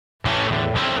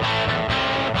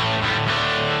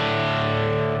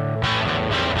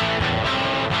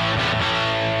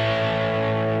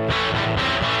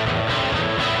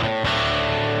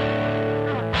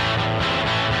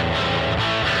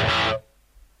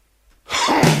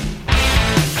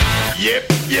Yep,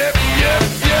 yep, yep,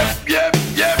 yep, yep,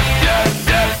 yep,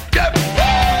 yep, yep,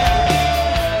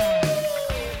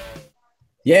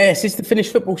 Yes, it's the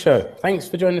Finnish Football Show. Thanks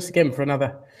for joining us again for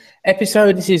another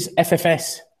episode. This is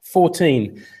FFS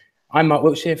 14. I'm Mark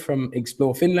Wiltshire from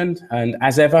Explore Finland, and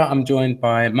as ever, I'm joined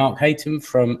by Mark Hayton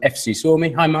from FC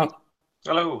Suomi. Hi, Mark.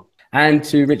 Hello. And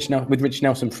with Rich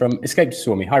Nelson from Escape to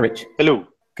Suomi. Hi, Rich. Hello.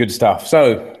 Good stuff.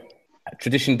 So,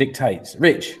 tradition dictates.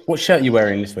 Rich, what shirt are you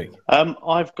wearing this week?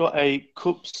 I've got a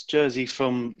Cups jersey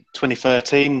from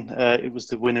 2013. It was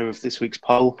the winner of this week's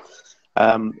poll.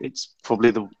 It's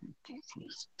probably the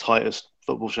tightest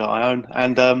football shirt I own,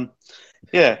 and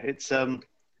it's.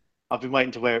 I've been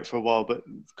waiting to wear it for a while, but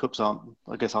Cups aren't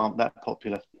that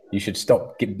popular. You should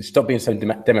stop being so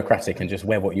democratic and just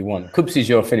wear what you want. Cups is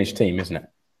your Finnish team, isn't it?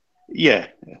 Yeah,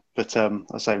 but I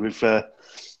say we've.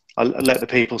 I let the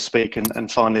people speak,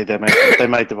 and finally they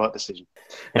made the right decision.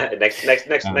 Next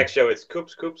show, it's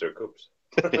Cups or Cups.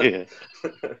 Yeah.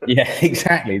 Yeah,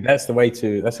 exactly. That's the way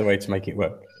to make it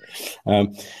work.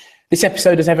 This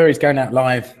episode, as ever, is going out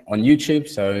live on YouTube.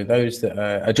 So those that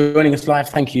are joining us live,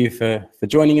 thank you for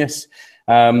joining us.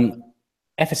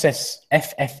 FFS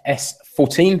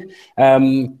 14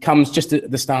 comes just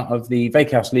at the start of the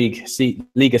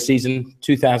Veikkausliiga season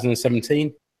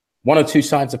 2017. One or two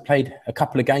sides have played a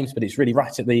couple of games, but it's really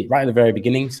right at the very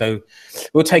beginning. So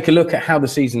we'll take a look at how the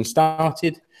season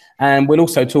started, and we'll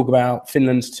also talk about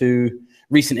Finland's two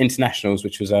recent internationals,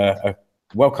 which was a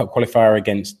World Cup qualifier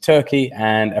against Turkey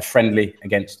and a friendly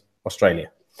against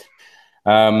Australia.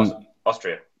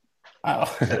 Austria.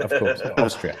 Oh, of course,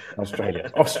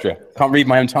 Austria. Can't read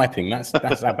my own typing. That's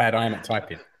how bad I am at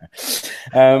typing.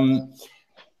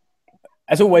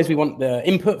 As always, we want the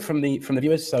input from the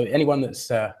viewers. So anyone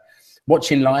that's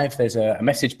watching live, there's a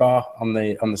message bar on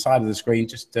the side of the screen.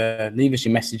 Just leave us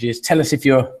your messages. Tell us if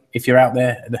you're out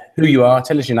there, who you are.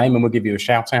 Tell us your name, and we'll give you a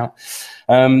shout out.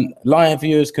 Live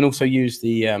viewers can also use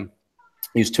Twitter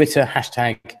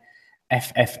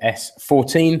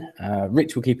 #FFS14.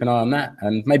 Rich will keep an eye on that,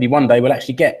 and maybe one day we'll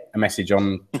actually get a message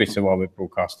on Twitter while we're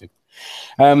broadcasting.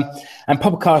 And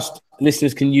podcast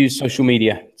listeners can use social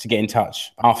media to get in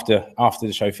touch after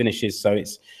the show finishes. So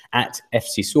it's at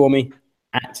FC Suomi,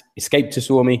 at Escape to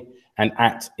Suomi, and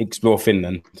at Explore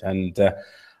Finland. And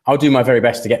I'll do my very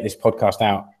best to get this podcast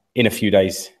out in a few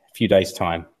days'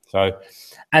 time. So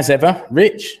as ever,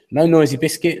 Rich, no noisy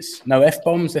biscuits, no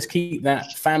F-bombs. Let's keep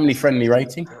that family-friendly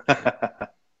rating.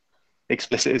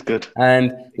 Explicit is good.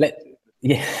 And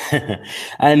maybe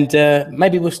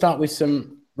we'll start with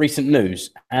some recent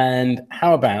news. And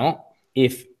how about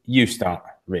if you start,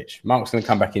 Rich? Mark's going to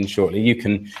come back in shortly. You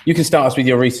can start us with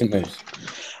your recent news.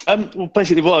 Well,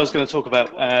 basically, what I was going to talk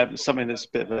about, something that's a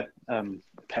bit of a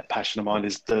pet passion of mine,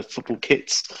 is the football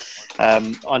kits.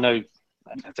 I know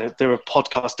there are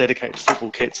podcasts dedicated to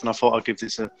football kits, and I thought I'd give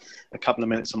this a couple of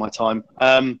minutes of my time.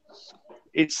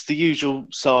 It's the usual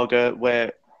saga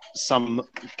where some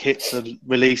kits are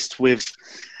released with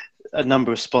a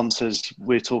number of sponsors.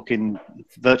 We're talking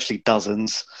virtually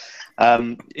dozens.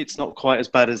 It's not quite as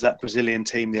bad as that Brazilian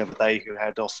team the other day who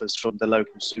had offers from the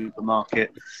local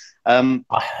supermarket. I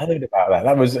heard about that.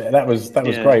 That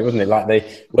was great, wasn't it?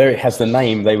 Like where it has the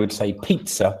name, they would say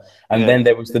pizza, and then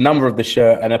there was the number of the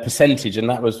shirt and a percentage, and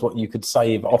that was what you could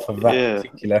save off of that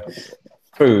particular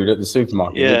food at the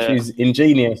supermarket, which is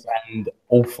ingenious and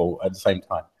awful at the same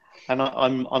time. And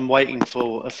I'm waiting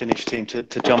for a Finnish team to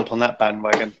jump on that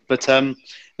bandwagon. But no,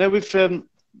 we've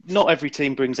not every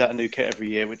team brings out a new kit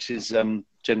every year, which is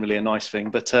generally a nice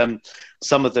thing. But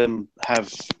some of them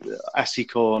have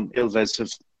Asiko and Ilves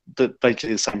have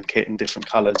basically the same kit in different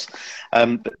colours.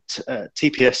 But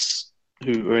TPS,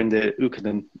 who are in the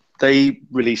Huuhkajat, they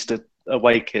released a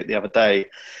away kit the other day.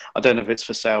 I don't know if it's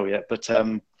for sale yet, but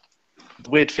the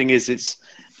weird thing is it's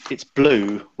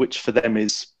blue, which for them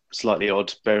is slightly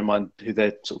odd. Bear in mind who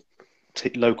their sort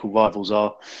of local rivals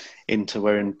are into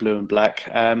wearing blue and black.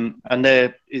 And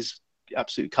there is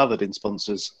absolutely covered in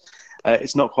sponsors.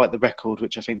 It's not quite the record,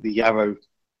 which I think the Yarrow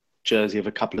jersey of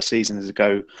a couple of seasons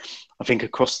ago, I think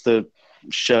across the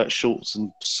shirt, shorts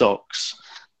and socks,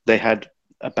 they had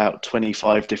about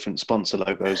 25 different sponsor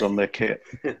logos on their kit.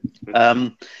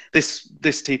 This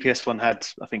TPS one had,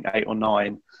 I think, 8 or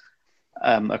 9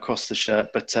 across the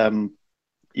shirt. But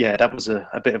yeah, that was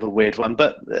a bit of a weird one.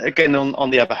 But again,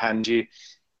 on the other hand, you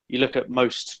look at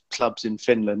most clubs in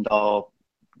Finland are,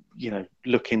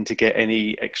 looking to get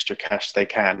any extra cash they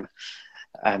can.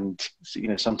 And,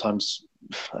 sometimes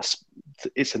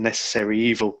it's a necessary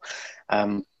evil.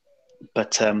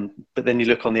 But then you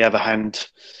look on the other hand,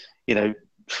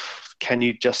 can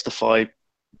you justify,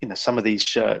 some of these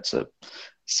shirts are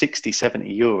 60,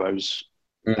 70 euros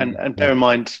And bear in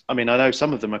mind, I mean, I know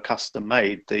some of them are custom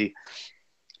made. The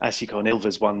Asicon and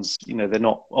Ilvers ones, they're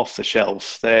not off the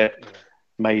shelf. They're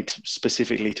made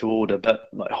specifically to order. But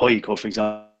like Huuhkajat, for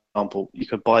example, you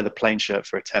could buy the plain shirt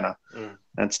for £10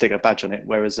 and stick a badge on it,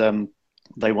 whereas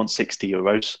they want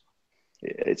 €60.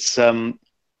 It's and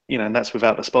that's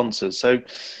without the sponsors. So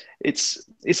it's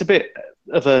a bit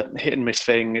of a hit and miss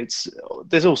thing.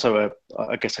 There's also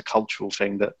I guess a cultural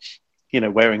thing that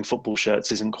wearing football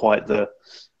shirts isn't quite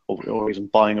or even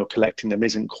buying or collecting them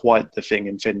isn't quite the thing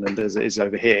in Finland as it is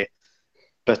over here.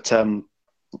 But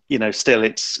still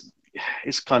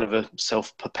it's kind of a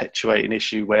self-perpetuating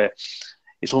issue where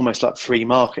it's almost like free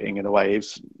marketing in a way.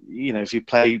 If you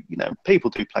play,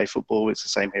 people do play football. It's the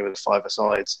same here with the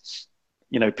five-a-sides.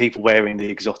 People wearing the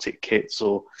exotic kits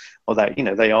or that,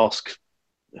 they ask,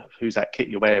 who's that kit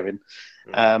you're wearing?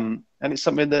 And it's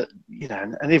something that,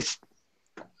 and if,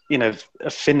 a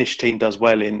Finnish team does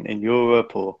well in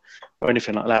Europe or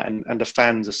anything like that, and the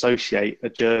fans associate a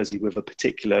jersey with a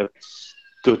particular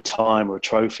good time or a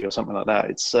trophy or something like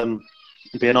that, it'd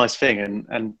be a nice thing.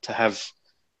 And to have,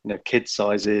 kid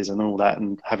sizes and all that,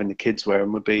 and having the kids wear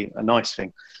them would be a nice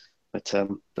thing. But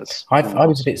I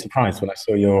was a bit surprised when I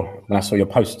saw your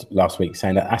post last week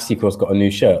saying that Asticor's got a new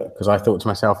shirt, because I thought to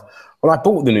myself, well, I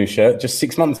bought the new shirt just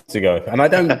 6 months ago, and I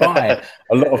don't buy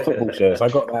a lot of football shirts. I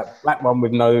got that black one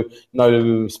with no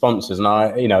sponsors, and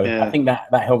I think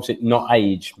that helps it not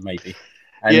age maybe.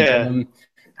 And,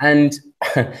 and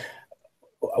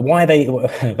why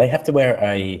they have to wear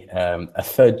a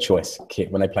third choice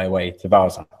kit when they play away to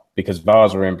Vasa, because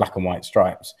Vasa are in black and white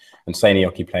stripes and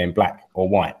Seinäjoki play in black or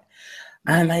white.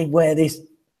 And they wear this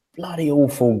bloody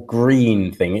awful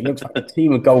green thing. It looks like a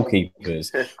team of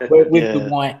goalkeepers with the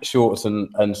white shorts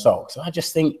and socks. I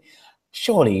just think,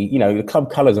 surely, the club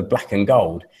colours are black and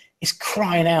gold. It's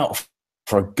crying out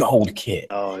for a gold kit.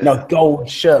 A gold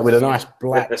shirt with a nice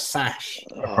black sash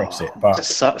across it. But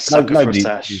nobody for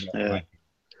a sash.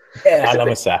 I love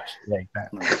a sash. Yeah,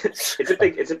 exactly.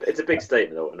 It's a big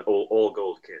statement though, an all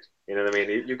gold kit. You know what I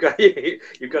mean? You've got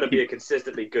to be a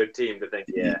consistently good team to think,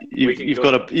 you've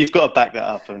got to back that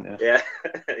up, haven't you? Yeah,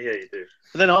 yeah, you do.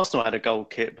 But then Arsenal had a gold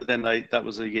kit, but then that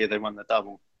was the year they won the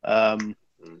double.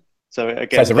 So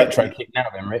again, it's a retro kit now,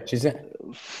 then, Rich, is it?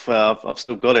 Well, I've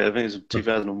still got it. I think it's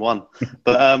 2001.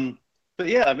 But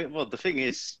yeah, I mean, well, the thing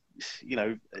is,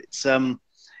 it's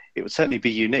it would certainly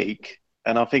be unique.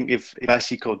 And I think if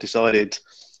Asicor decided,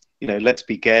 let's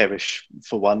be garish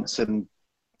for once and,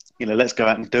 let's go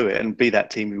out and do it and be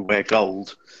that team who wear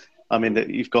gold. I mean,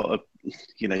 you've got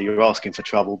you're asking for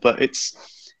trouble, but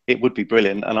it would be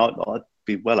brilliant. And I'd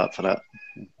be well up for that.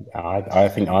 I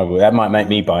think I would. That might make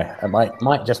me buy. It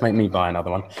might just make me buy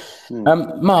another one.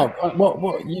 Mark,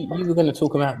 what you were going to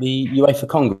talk about the UEFA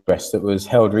Congress that was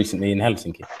held recently in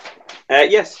Helsinki?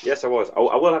 Yes, I was. I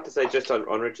will have to say, just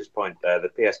on Richard's point, the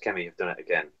PS Chemie have done it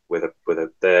again with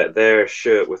their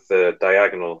shirt with the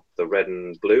diagonal, the red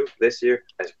and blue this year.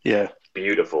 It's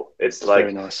beautiful. It's like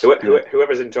very nice.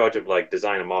 Whoever's in charge of like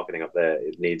design and marketing up there,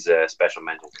 it needs a special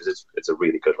mention because it's a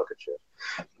really good looking shirt.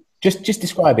 Just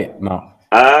describe it, Mark.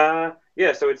 So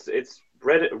it's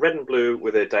red and blue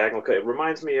with a diagonal cut. It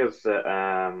reminds me of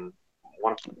one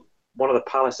of the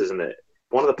palaces in the.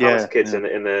 One of the Palace kits in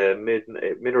the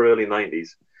mid or early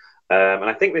 90s, and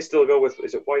I think they still go with,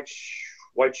 is it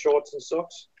white shorts and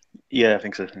socks? Yeah, I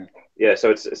think so. Yeah,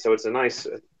 so it's a nice.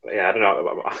 I don't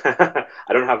know. I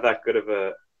don't have that good of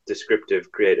a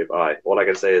descriptive, creative eye. All I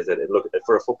can say is that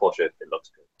for a football shirt, it looks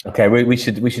good. Okay, we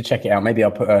should check it out. Maybe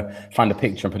I'll find a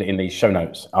picture and put it in the show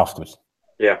notes afterwards.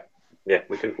 Yeah,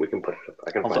 we can put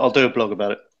it up. I'll do a blog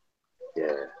about it.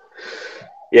 Yeah.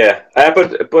 Yeah,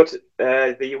 but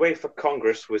the UEFA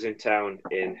Congress was in town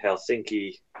in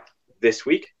Helsinki this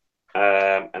week,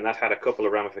 and that had a couple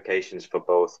of ramifications for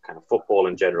both kind of football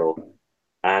in general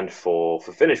and for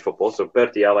Finnish football. So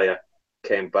Berti Alaja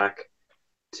came back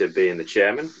to being the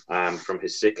chairman from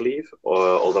his sick leave,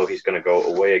 although he's going to go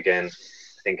away again,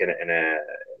 I think in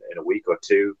a week or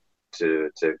two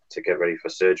to get ready for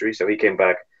surgery. So he came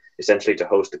back essentially to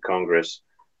host the Congress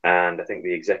and I think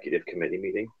the executive committee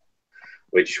meeting,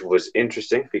 which was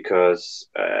interesting because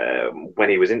when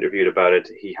he was interviewed about it,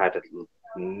 he had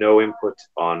no input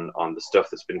on the stuff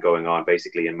that's been going on,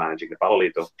 basically in managing the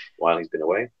Palloliitto while he's been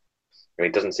away. And he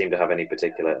doesn't seem to have any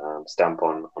particular stamp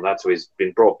on that. So he's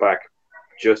been brought back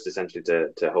just essentially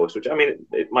to host, which, I mean,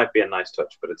 it might be a nice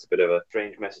touch, but it's a bit of a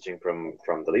strange messaging from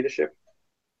the leadership.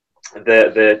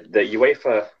 The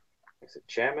UEFA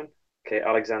chairman,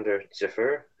 Alexander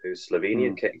Zeffer, who's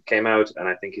Slovenian, came out, and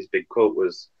I think his big quote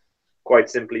was,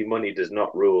 quite simply, money does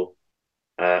not rule,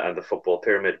 and the football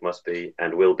pyramid must be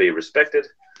and will be respected.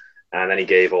 And then he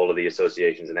gave all of the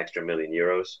associations an extra €1 million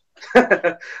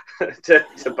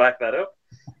to back that up.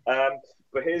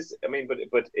 But I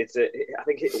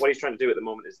think what he's trying to do at the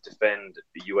moment is defend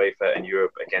the UEFA and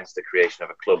Europe against the creation of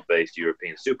a club-based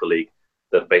European Super League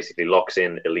that basically locks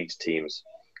in elite teams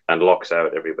and locks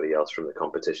out everybody else from the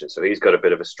competition. So he's got a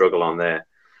bit of a struggle on there.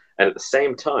 And at the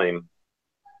same time,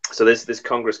 so this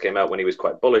Congress came out when he was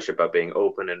quite bullish about being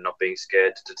open and not being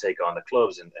scared to take on the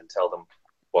clubs and tell them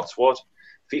what's what.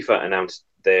 FIFA announced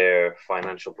their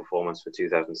financial performance for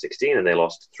 2016 and they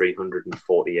lost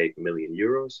 €348 million.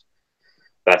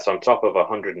 That's on top of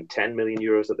 €110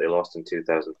 million that they lost in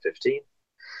 2015.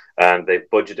 And they've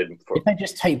budgeted for... If they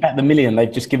just take back the million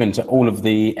they've just given to all of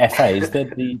the FAs,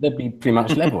 they'd be pretty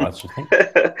much level, I should think.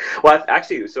 Well,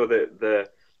 actually, so the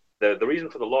reason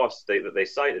for the loss that they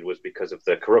cited was because of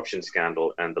the corruption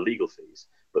scandal and the legal fees.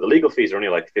 But the legal fees are only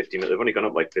like 50 million. They've only gone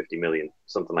up like 50 million,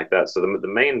 something like that. So the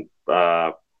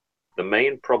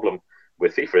main problem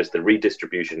with FIFA is the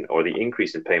redistribution or the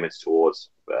increase in payments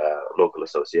towards local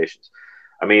associations.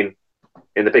 I mean,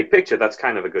 in the big picture, that's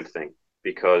kind of a good thing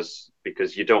because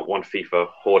you don't want FIFA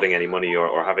hoarding any money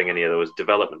or having any of those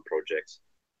development projects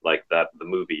like that, the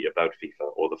movie about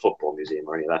FIFA or the football museum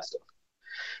or any of that stuff.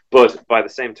 But by the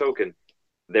same token,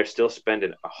 they're still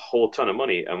spending a whole ton of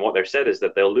money. And what they've said is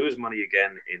that they'll lose money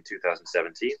again in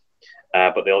 2017,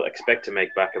 but they'll expect to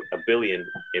make back $1 billion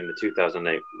in the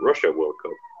 2008 Russia World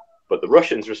Cup. But the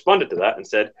Russians responded to that and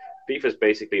said, FIFA's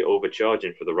basically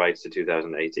overcharging for the rights to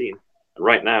 2018. And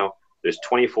right now, there's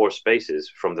 24 spaces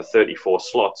from the 34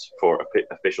 slots for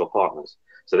official partners.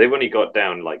 So they've only got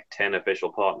down like 10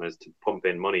 official partners to pump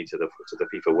in money to the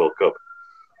FIFA World Cup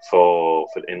for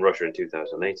in Russia in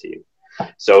 2018.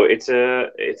 So it's a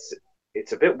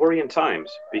bit worrying times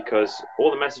because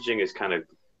all the messaging is kind of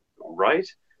right,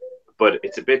 but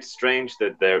it's a bit strange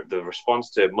that the response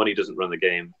to money doesn't run the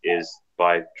game is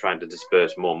by trying to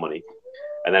disperse more money.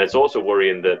 And then it's also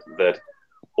worrying that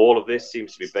all of this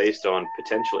seems to be based on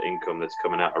potential income that's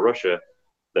coming out of Russia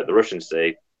that the Russians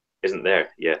say isn't there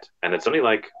yet. And it's only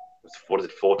like,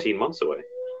 14 months away?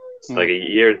 It's like a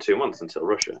year and 2 months until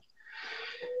Russia.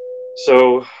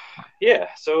 So, yeah,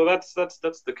 so that's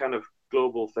the kind of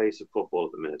global face of football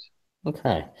at the minute.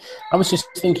 Okay. I was just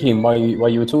thinking while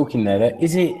you were talking there, that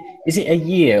is it a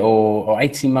year or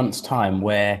 18 months' time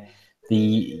where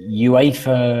the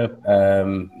UEFA,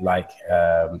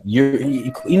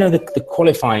 the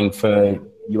qualifying for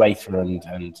UEFA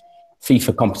and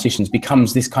FIFA competitions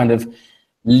becomes this kind of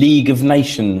League of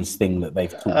Nations thing that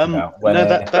they've talked about? No,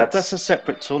 that's a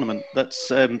separate tournament. That's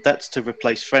to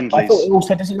replace friendlies. I thought it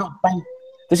also does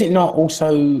it not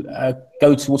also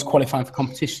go towards qualifying for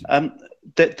competition?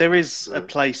 There is a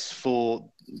place for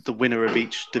the winner of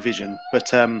each division,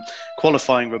 but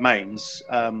qualifying remains.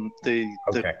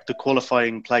 The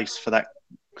qualifying place for that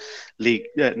league,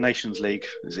 Nations League,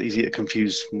 is easy to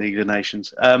confuse League of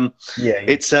Nations.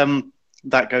 It's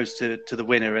that goes to the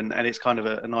winner, and it's kind of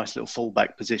a nice little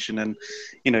fallback position. And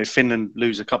if Finland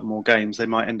lose a couple more games, they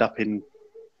might end up in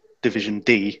Division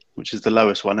D, which is the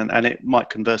lowest one, and it might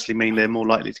conversely mean they're more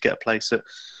likely to get a place at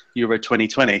Euro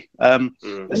 2020.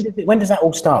 When does that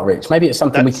all start, Rich? Maybe it's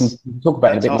something we can talk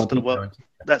about in a bit more detail.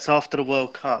 That's after the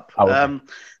World Cup. Oh, okay.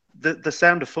 The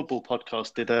Sound of Football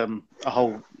podcast did a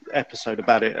whole episode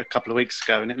about it a couple of weeks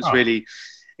ago, and it was really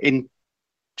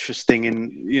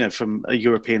interesting from a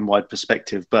European-wide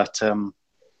perspective. But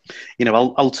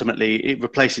ultimately, it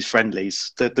replaces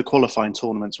friendlies. The qualifying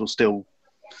tournaments will still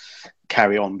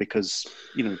carry on because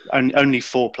only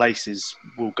 4 places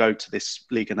will go to this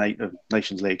League of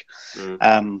Nations League,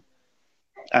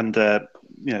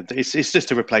 it's just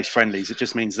to replace friendlies. It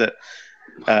just means that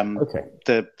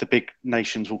the big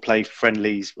nations will play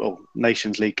friendlies or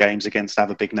Nations League games against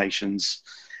other big nations,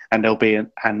 and there'll be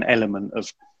an element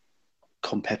of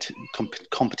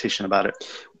competition about it.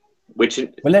 Well,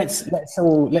 let's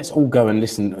all go and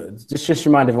listen. Just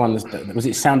remind everyone. Was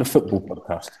it Sound of Football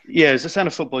podcast? Yeah, it was the Sound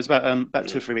of Football. It's about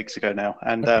 2 or 3 weeks ago now,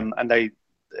 and it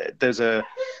was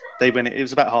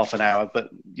about half an hour, but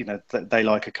they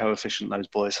like a coefficient, those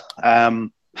boys. I'll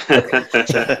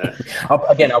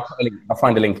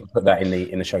find a link and put that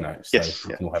in the show notes. So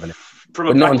we can all have a link.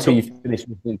 But not until you finish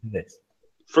listening to this.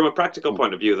 From a practical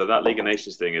point of view, that League of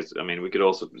Nations thing is, we could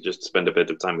also just spend a bit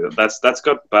of time with it. That's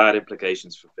got bad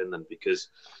implications for Finland because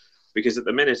at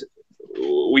the minute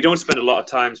we don't spend a lot of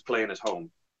times playing at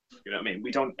home. You know what I mean?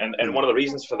 We don't, and one of the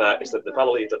reasons for that is that the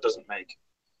Valley that doesn't make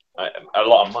a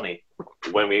lot of money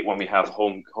when we have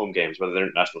home games, whether they're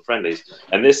international friendlies.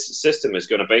 And this system is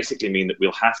going to basically mean that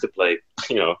we'll have to play.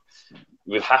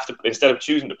 We'll have to, instead of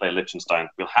choosing to play Liechtenstein,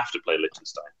 we'll have to play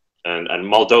Liechtenstein. and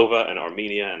Moldova and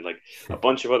Armenia and like a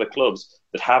bunch of other clubs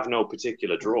that have no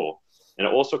particular draw. And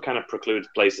it also kind of precludes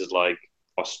places like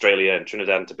Australia and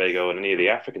Trinidad and Tobago and any of the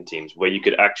African teams where you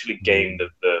could actually gain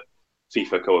the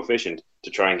FIFA coefficient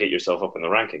to try and get yourself up in the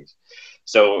rankings.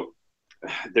 So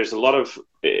there's a lot of,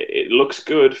 it looks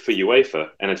good for UEFA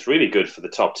and it's really good for the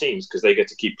top teams because they get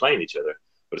to keep playing each other.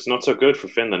 But it's not so good for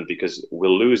Finland because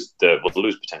we'll lose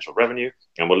potential revenue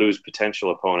and we'll lose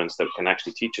potential opponents that can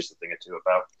actually teach us a thing or two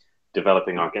about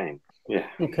developing our game. Yeah.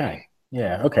 Okay.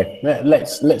 Yeah. Okay.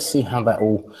 Let's see how that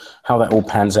all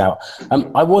pans out.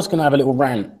 I was going to have a little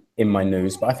rant in my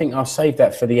news, but I think I'll save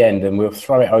that for the end, and we'll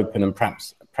throw it open and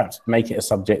perhaps make it a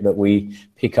subject that we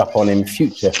pick up on in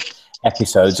future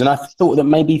episodes. And I thought that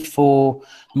maybe for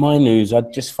my news,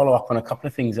 I'd just follow up on a couple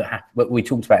of things that we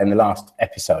talked about in the last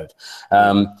episode.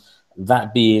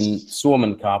 That being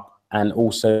Suomen Cup and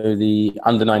also the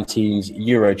Under-19s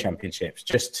Euro Championships,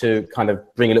 just to kind of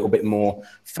bring a little bit more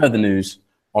further news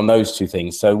on those two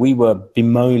things. So we were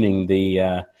bemoaning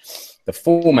the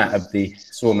format of the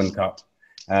Suomen Cup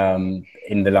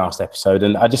in the last episode,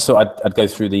 and I just thought I'd go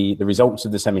through the results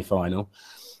of the semi-final,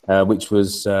 which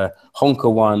was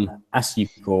Honka 1,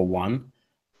 Asukor 1,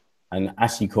 and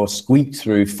Asukor squeaked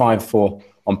through 5-4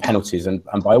 on penalties, and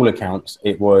by all accounts,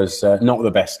 it was not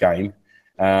the best game.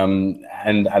 And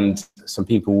some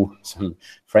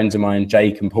friends of mine,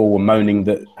 Jake and Paul, were moaning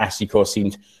that Asukor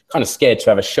seemed kind of scared to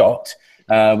have a shot,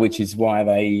 which is why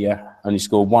they only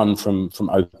scored 1 from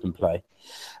open play.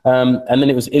 And then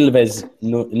it was Ilves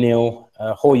 0,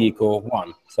 Huuhkajat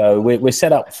 1. So we're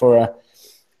set up for a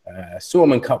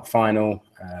Suomen Cup final,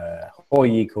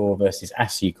 Huuhkajat versus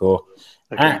Asukor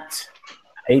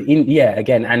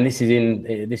again, and this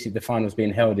is the finals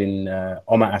being held in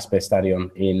Oma Aspe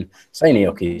Stadion in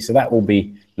Seinäjoki. So that will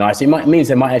be nice. It means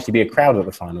there might actually be a crowd at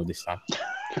the final this time.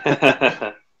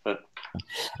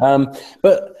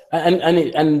 But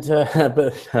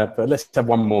let's have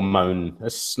one more moan.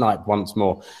 Let's snipe once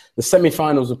more. The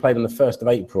semi-finals were played on the 1st of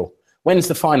April. When's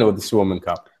the final of the Suomen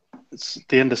Cup? It's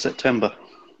the end of September.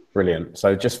 Brilliant.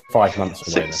 So just 5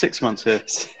 months away. 6 months here.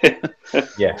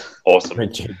 Yeah. Awesome.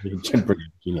 Brilliant.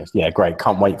 Genius. Yeah, great.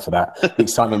 Can't wait for that. The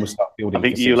excitement will start building. I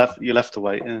think you'll have to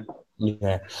wait.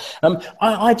 Yeah.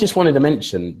 I just wanted to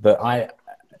mention that I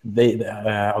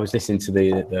was listening to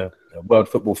the World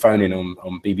Football Phone-In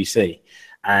on BBC,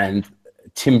 and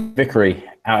Tim Vickery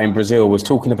out in Brazil was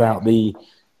talking about the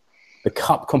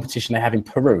cup competition they have in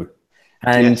Peru.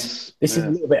 And this is a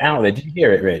little bit out there. Did you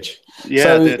hear it, Rich? Yeah.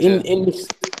 So in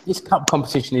this cup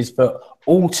competition is for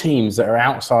all teams that are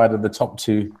outside of the top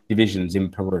 2 divisions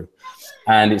in Peru.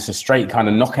 And it's a straight kind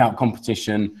of knockout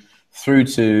competition through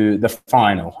to the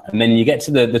final. And then you get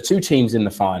to the 2 teams in the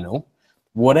final.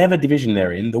 Whatever division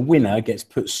they're in, the winner gets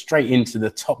put straight into the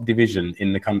top division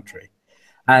in the country.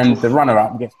 And the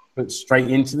runner-up gets put straight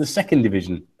into the 2nd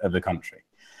division of the country.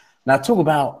 Now, talk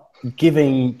about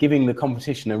giving the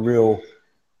competition a real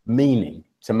meaning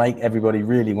to make everybody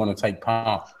really want to take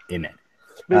part in it.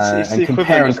 And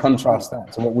compare and contrast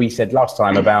that to what we said last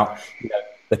time about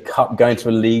the cup going to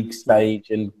a league stage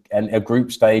and a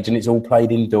group stage, and it's all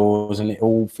played indoors and it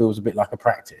all feels a bit like a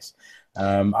practice.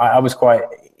 I was quite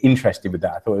interested with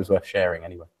that. I thought it was worth sharing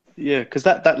anyway. Yeah, because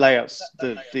that layout's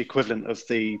the equivalent of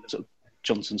the sort of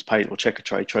Johnson's Paint or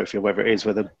Checkatrade Trophy or whatever it is,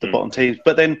 where the bottom teams.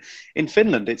 But then in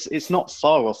Finland, it's not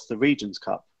far off the Regions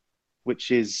Cup,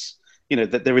 which is,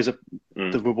 that there is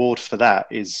the reward for that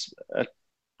is an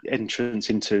entrance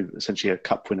into essentially a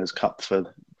Cup Winners' Cup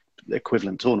for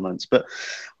equivalent tournaments. But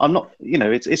I'm not,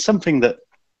 it's something that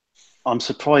I'm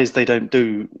surprised they don't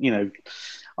do.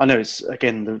 I know it's,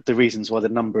 again, the reasons why the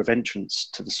number of entrants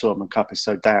to the Suomen Cup is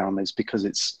so down is because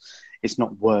it's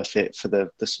not worth it for the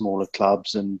smaller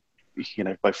clubs and,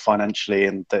 both financially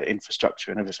and the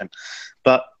infrastructure and everything.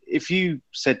 But if you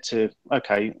said to,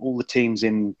 okay, all the teams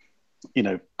in,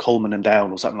 Coleman and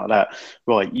Down or something like that,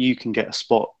 right, you can get a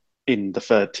spot in the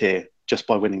 3rd tier just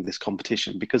by winning this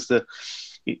competition, because the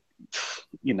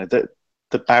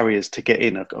barriers to get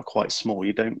in are quite small.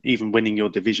 You don't, even winning your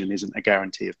division isn't a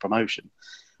guarantee of promotion.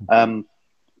 But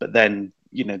then,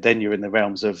 then you're in the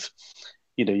realms of,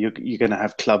 you're going to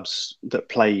have clubs that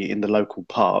play in the local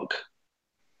park.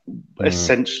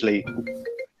 Essentially,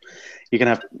 you're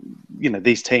going to have,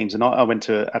 these teams. And I went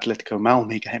to Atletico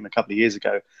Malmi game a couple of years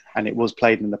ago, and it was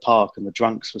played in the park, and the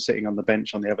drunks were sitting on the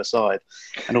bench on the other side.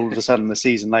 And all of a sudden, the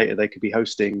season later, they could be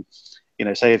hosting,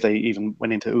 say if they even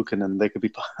went into Ukanen, they could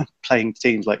be playing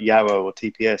teams like Yarrow or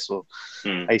TPS or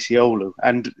AC Oulu,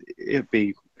 and it'd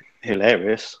be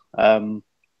hilarious.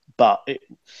 But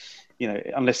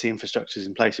unless the infrastructure is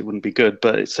in place, it wouldn't be good.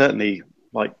 But it's certainly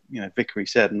like Vickery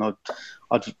said, and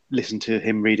I'd listen to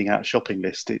him reading out a shopping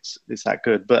list. It's that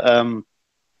good. But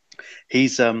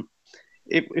he's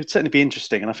it'd certainly be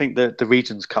interesting, and I think the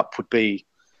Regions Cup would be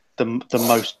the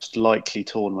most likely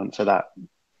tournament for that.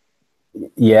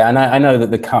 Yeah, and I know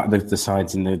that the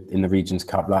sides in the Regions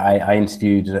Cup. Like I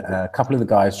interviewed a couple of the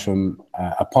guys from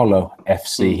Apollo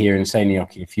FC here in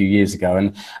Seinäjoki a few years ago,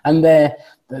 and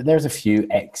there's a few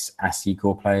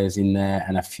ex-Asicor players in there,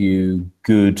 and a few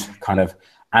good kind of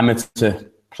amateur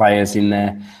players in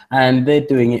there, and they're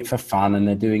doing it for fun, and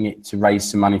they're doing it to raise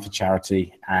some money for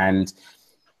charity, and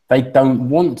they don't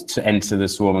want to enter the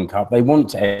Suomen Cup. They want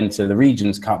to enter the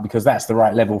Regions Cup because that's the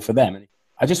right level for them.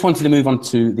 I just wanted to move on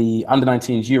to the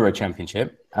Under-19s Euro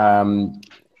Championship,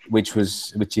 which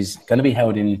is going to be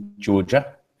held in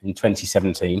Georgia in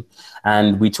 2017.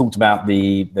 And we talked about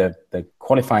the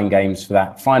qualifying games for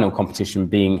that final competition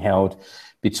being held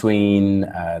between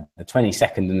the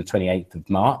 22nd and the 28th of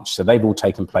March. So they've all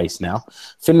taken place now.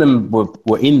 Finland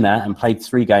were in that and played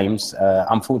 3 games.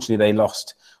 Unfortunately, they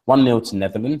lost 1-0 to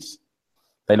Netherlands.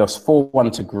 They lost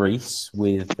 4-1 to Greece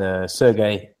with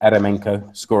Sergei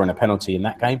Eremenko scoring a penalty in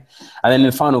that game. And then in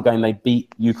the final game, they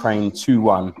beat Ukraine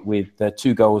 2-1 with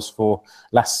 2 goals for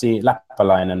Lassi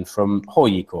Lappalainen from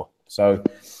Huuhkajat. So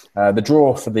the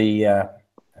draw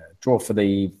for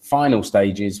the final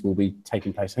stages will be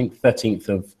taking place, I think, 13th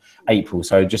of April.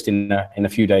 So just in a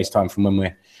few days' time from when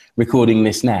we're recording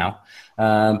this now.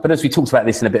 But as we talked about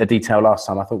this in a bit of detail last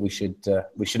time, I thought we should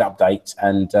update.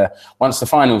 And once the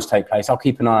finals take place, I'll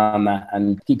keep an eye on that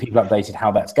and keep people updated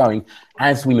how that's going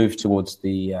as we move towards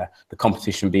the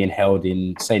competition being held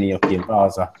in Seinäjoki and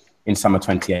Vaasa in summer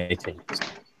 2018.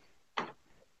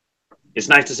 It's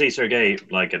nice to see Sergei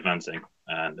advancing,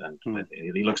 and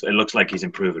it looks like he's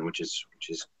improving, which is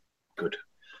good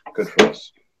for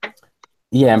us.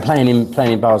 Yeah, and playing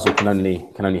in Basel can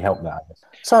only help that.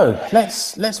 So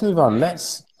let's move on.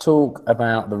 Let's talk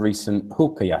about the recent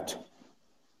Huuhkajat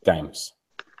games.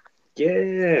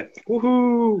 Yeah,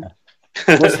 woohoo!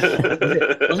 Was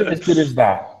it as good as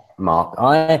that, Mark?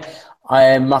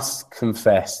 I must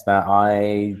confess that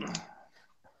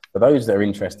for those that are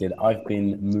interested, I've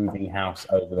been moving house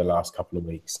over the last couple of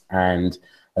weeks and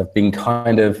have been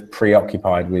kind of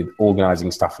preoccupied with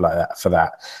organising stuff like that for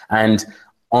that, and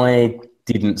I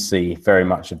didn't see very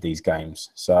much of these games.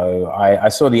 So I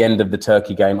saw the end of the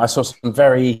Turkey game. I saw some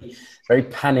very, very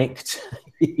panicked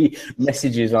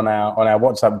messages on our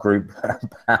WhatsApp group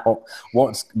about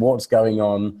what's going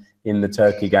on in the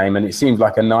Turkey game, and it seemed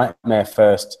like a nightmare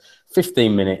first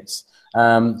 15 minutes.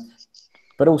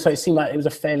 But also it seemed like it was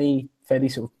a fairly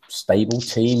sort of stable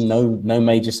team. No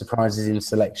major surprises in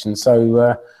selection.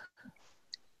 So,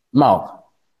 Mark,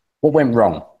 what went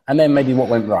wrong, and then maybe what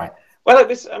went right? Well, I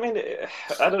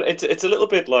don't know. It's a little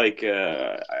bit like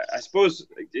I suppose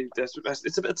it's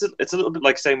a little bit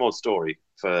like same old story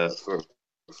for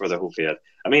the Huuhkajat.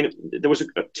 I mean, there was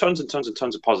tons and tons and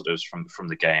tons of positives from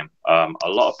the game. A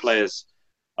lot of players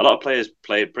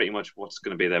played pretty much what's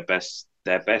going to be their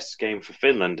best game for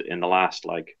Finland in the last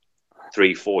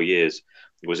 3-4 years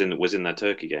was in that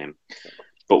Turkey game.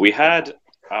 But we had,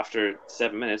 after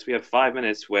 7 minutes, we had 5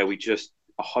 minutes where we just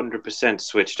 100%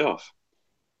 switched off.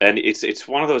 And it's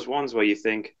one of those ones where you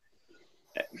think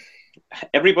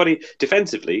everybody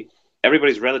defensively,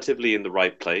 everybody's relatively in the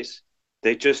right place.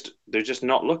 They're just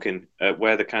not looking at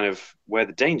where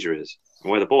the danger is,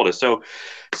 where the ball is. So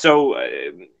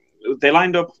they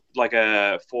lined up like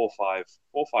a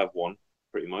 4-5-1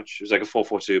 pretty much. It was like a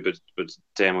 4-4-2, but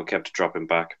Demo kept dropping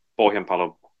back.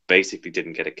 Pohjanpalo basically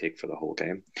didn't get a kick for the whole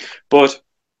game. But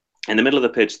in the middle of the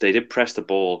pitch, they did press the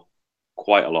ball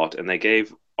quite a lot, and they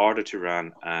gave Arda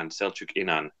Turan and Selçuk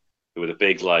Inan, who were the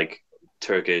big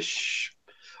Turkish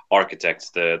architects,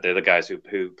 they're the guys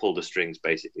who pull the strings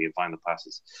basically and find the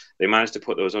passes. They managed to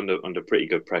put those under pretty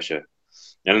good pressure.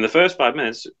 And in the first 5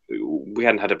 minutes, we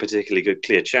hadn't had a particularly good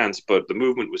clear chance, but the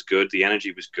movement was good, the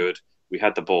energy was good. We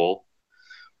had the ball.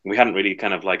 We hadn't really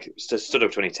stood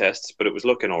up to any tests, but it was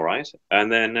looking all right.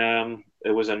 And then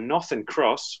it was a nothing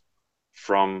cross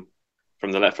from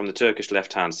the Turkish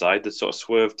left-hand side that sort of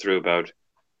swerved through about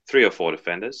 3 or 4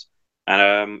 defenders,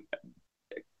 and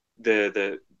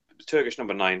the Turkish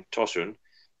number 9 Tosun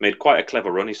made quite a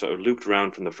clever run. He sort of looped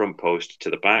around from the front post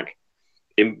to the back,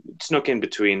 snuck in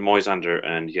between Moisander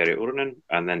and Jere Urunen,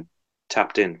 and then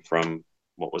tapped in from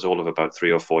what was all of about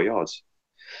 3 or 4 yards.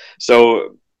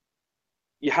 So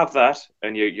you have that,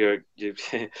 and you're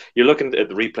looking at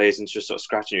the replays and just sort of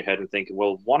scratching your head and thinking,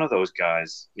 well, one of those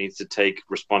guys needs to take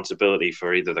responsibility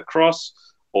for either the cross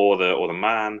or the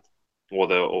man or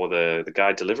the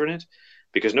guy delivering it.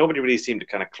 because nobody really seemed to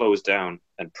kind of close down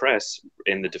and press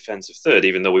in the defensive third,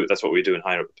 even though that's what we were doing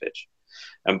higher up the pitch.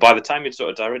 And by the time you'd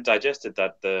sort of digested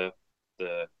that the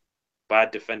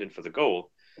bad defending for the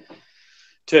goal,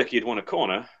 Turkey had won a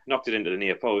corner, knocked it into the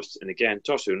near post, and again,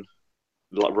 Tosun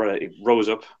rose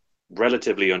up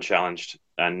relatively unchallenged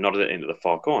and nodded it into the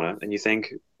far corner. And you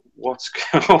think, what's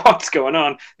going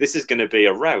on? This is going to be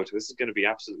a rout. This is going to be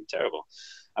absolutely terrible.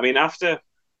 I mean, after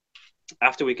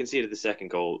we conceded the second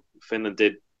goal, Finland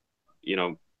did,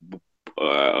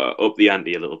 up the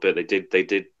ante a little bit. They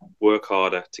did work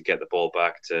harder to get the ball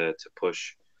back to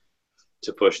push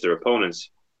their opponents.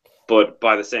 But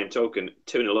by the same token,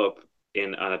 2-0 up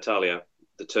in Antalya,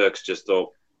 the Turks just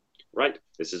thought, right,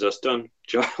 this is us done.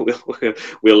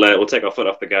 We'll take our foot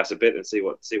off the gas a bit and see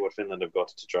what Finland have got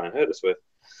to try and hurt us with.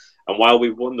 And while we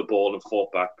won the ball and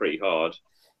fought back pretty hard,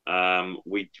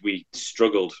 we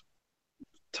struggled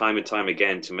time and time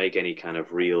again to make any kind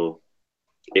of real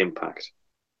impact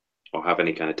or have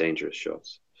any kind of dangerous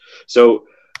shots. So,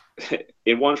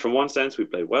 from one sense, we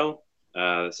played well.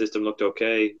 The system looked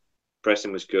okay.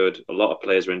 Pressing was good. A lot of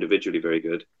players were individually very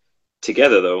good.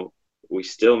 Together, though, we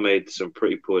still made some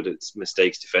pretty poor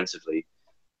mistakes defensively.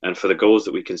 And for the goals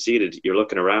that we conceded, you're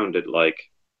looking around at, like,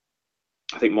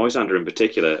 I think Moisander in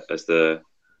particular, as the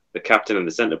captain and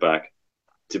the centre-back,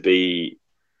 to be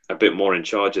a bit more in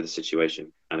charge of the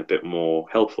situation and a bit more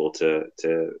helpful to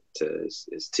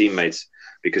his teammates,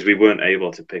 because we weren't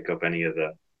able to pick up any of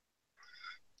the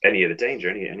danger,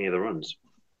 any of the runs.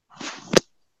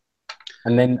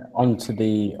 And then onto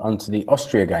the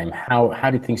Austria game.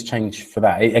 How did things change for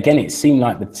that? Again, it seemed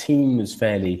like the team was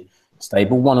fairly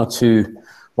stable. One or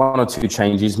two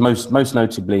changes. Most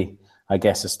notably, I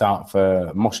guess, a start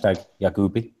for Mostag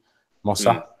Yagubi,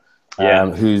 Mossa,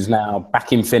 who's now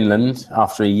back in Finland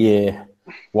after a year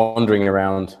wandering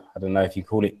around. I don't know if you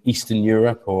call it Eastern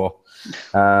Europe or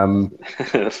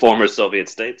former Soviet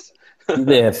states.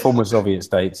 Yeah, former Soviet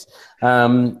states.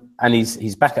 And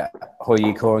he's back at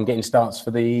Huuhkajat and getting starts for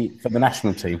the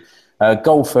national team.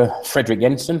 Goal for Fredrik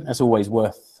Jensen. That's always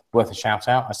worth a shout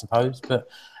out, I suppose. But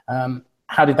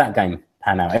how did that game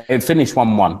pan out? It finished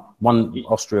 1-1.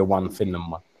 Austria 1,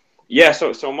 Finland 1. Yeah,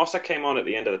 so Mossa came on at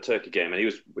the end of the Turkey game, and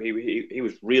he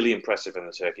was really impressive in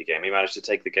the Turkey game. He managed to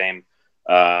take the game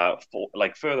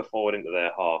further forward into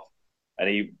their half, and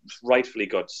he rightfully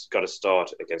got a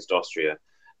start against Austria.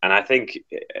 And I think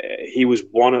he was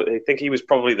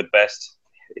probably the best.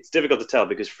 It's difficult to tell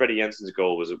because Freddie Jensen's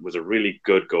goal was a really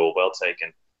good goal, well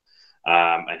taken,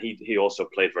 and he also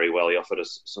played very well. He offered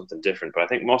us something different. But I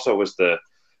think Mossa was the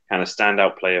kind of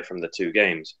standout player from the two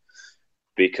games,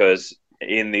 because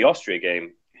in the Austria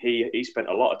game, he spent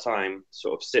a lot of time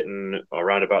sort of sitting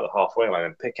around about the halfway line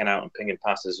and picking out and pinging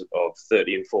passes of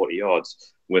 30 and 40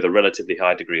 yards with a relatively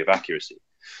high degree of accuracy.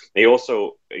 He got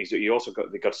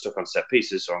stuck on set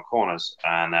pieces, so on corners,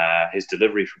 and his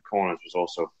delivery from corners was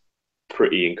also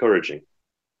pretty encouraging.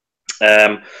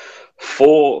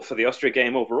 For the Austria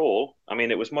game overall, I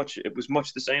mean, it was much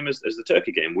the same as the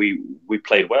Turkey game. We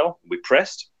played well, we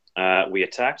pressed, we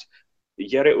attacked.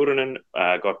 Jere Urunen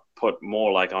got put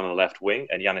more like on the left wing,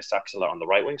 and Yannis Saksala on the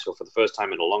right wing. So for the first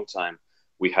time in a long time,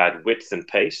 we had width and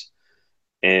pace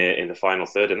in the final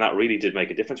third, and that really did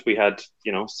make a difference. We had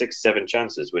 6-7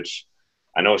 chances, which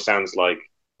I know sounds like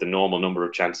the normal number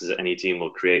of chances that any team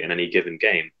will create in any given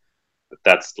game, but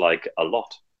that's like a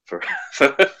lot for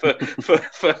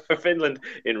Finland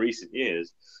in recent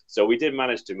years. So we did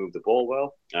manage to move the ball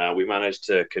well. We managed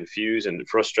to confuse and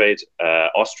frustrate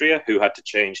Austria, who had to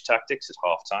change tactics at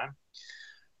halftime.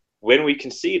 When we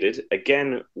conceded,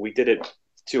 again, we did it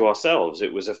to ourselves.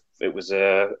 It was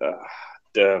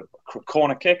the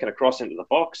corner kick and a cross into the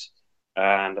box,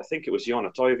 and I think it was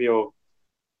Joona Toivio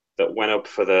that went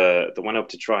up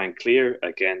to try and clear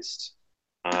against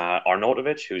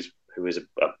Arnautovic, who is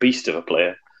a beast of a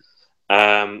player,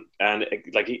 and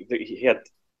he had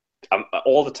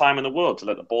all the time in the world to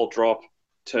let the ball drop,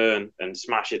 turn, and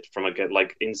smash it from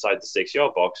inside the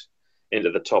 6-yard box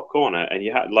into the top corner. And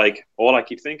you had all I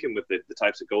keep thinking with the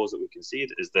types of goals that we concede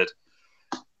is that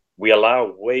we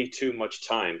allow way too much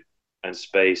time and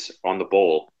space on the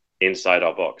ball inside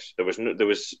our box. There was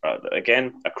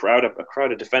again a crowd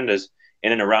of defenders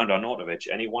in and around Arnautovic,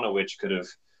 any one of which could have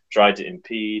tried to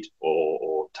impede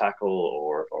or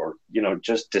tackle or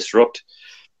just disrupt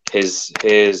his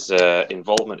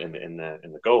involvement in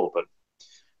the goal. But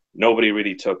nobody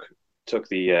really took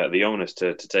the onus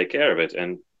to take care of it.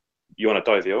 And Joona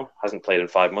Toivio hasn't played in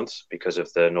 5 months because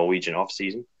of the Norwegian off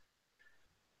season.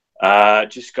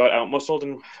 Just got out-muscled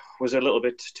and was a little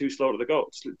bit too slow to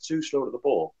the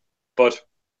ball. But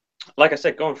like I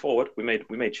said, going forward, we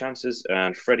made chances,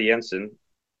 and Freddie Jensen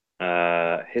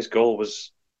his goal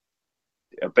was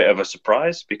a bit of a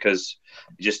surprise because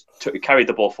he just carried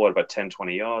the ball forward about 10,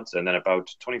 20 yards, and then about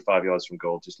 25 yards from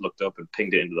goal, just looked up and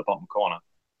pinged it into the bottom corner.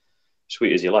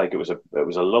 Sweet as you like, it was a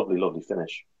lovely, lovely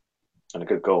finish and a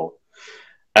good goal.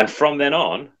 And from then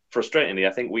on, frustratingly,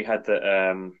 I think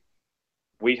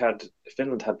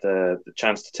Finland had the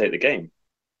chance to take the game,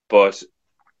 but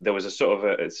there was a sort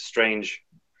of a strange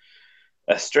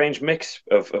mix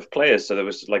of players. So there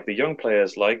was like the young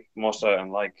players like Mossa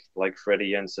and like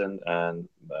Freddie Jensen and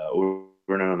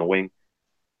Urunen on the wing,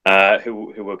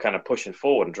 who were kind of pushing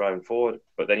forward and driving forward.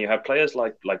 But then you had players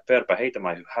like Verpa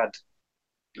Heitemäki, who had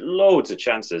loads of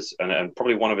chances and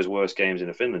probably one of his worst games in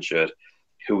a Finland shirt,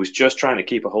 who was just trying to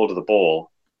keep a hold of the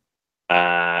ball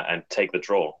and take the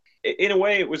draw. In a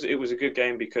way, it was a good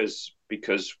game because we've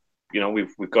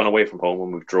gone away from home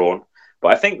and we've drawn.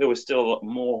 But I think there was still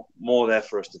more there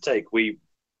for us to take. We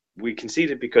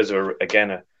conceded because of,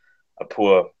 again, a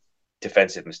poor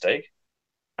defensive mistake,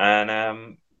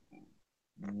 and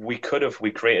we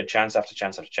created chance after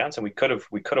chance after chance, and we could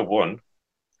have won.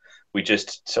 We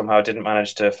just somehow didn't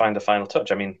manage to find the final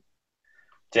touch. I mean,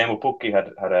 Teemu Pukki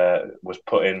was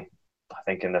put in, I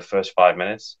think, in the first 5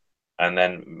 minutes, and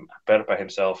then Verpa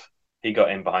himself, he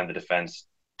got in behind the defense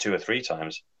 2 or 3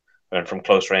 times, and from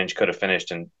close range could have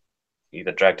finished and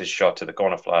either dragged his shot to the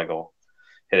corner flag or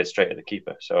hit it straight at the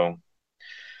keeper. So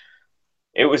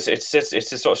it's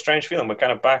a sort of strange feeling. We're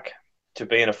kind of back to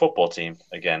being a football team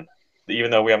again, even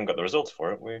though we haven't got the results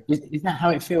for it. Is that how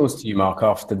it feels to you, Mark,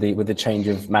 after with the change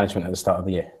of management at the start of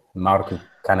the year? Marco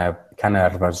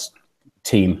Kanerva's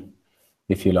team,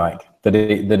 if you like,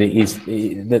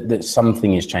 that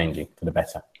something is changing for the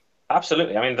better.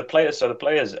 Absolutely. I mean, the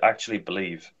players actually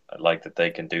believe that they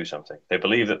can do something. They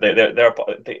believe that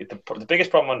the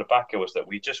biggest problem under Bakker was that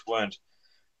we just weren't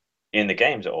in the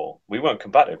games at all. We weren't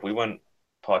combative. We weren't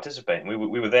participating.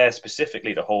 We were there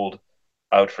specifically to hold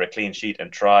out for a clean sheet and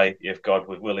try, if God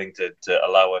was willing, to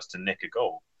allow us to nick a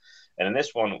goal. And in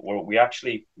this one, we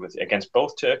actually, against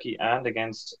both Turkey and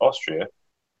against Austria,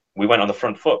 we went on the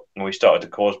front foot and we started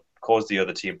to cause the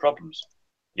other team problems.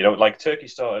 Like Austria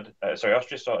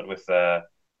started with, I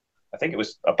think it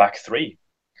was a back 3,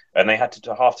 and they had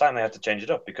to half time. They had to change it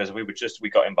up because we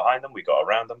got in behind them, we got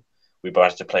around them, we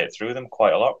managed to play it through them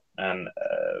quite a lot, and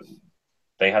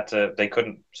they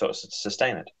couldn't sort of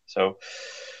sustain it. So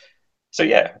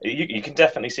yeah, you can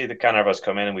definitely see the Kanervas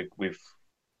come in, and we've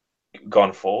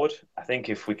gone forward. I think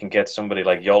if we can get somebody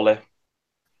like Jolle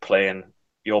playing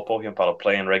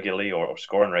regularly or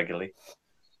scoring regularly,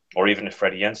 or even if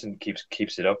Freddie Jensen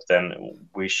keeps it up, then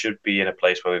we should be in a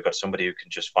place where we've got somebody who can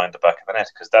just find the back of the net,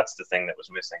 because that's the thing that was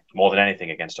missing more than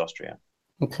anything against Austria.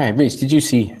 Okay, Rich, did you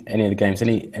see any of the games?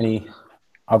 Any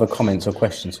other comments or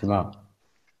questions from Mark?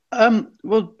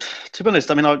 Well, to be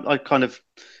honest, I mean, I kind of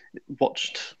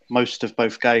watched most of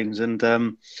both games, and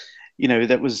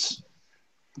that was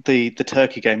the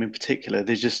Turkey game in particular.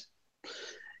 There's just,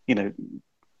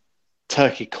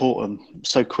 Turkey caught them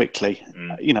so quickly.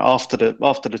 After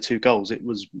the 2 goals, it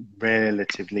was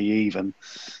relatively even.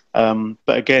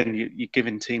 But again, you're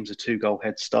giving teams a 2-goal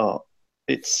head start.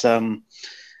 It's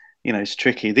it's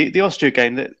tricky. The Austria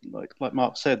game, that like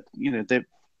Mark said,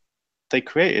 they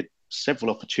created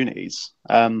several opportunities.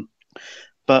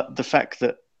 But the fact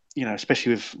that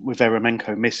especially with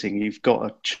Eremenko missing, you've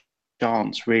got a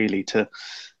chance really to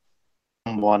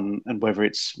someone, and whether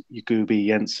it's Yagubi,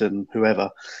 Jensen, whoever,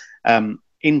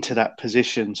 into that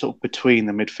position sort of between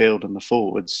the midfield and the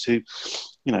forwards to,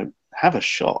 have a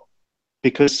shot.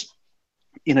 Because,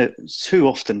 too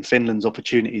often Finland's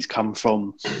opportunities come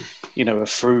from, a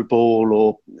through ball,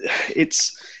 or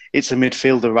it's a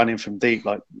midfielder running from deep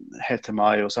like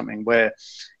Hetemäki or something, where,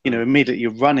 immediately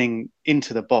you're running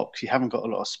into the box, you haven't got a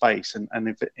lot of space, and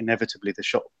inevitably the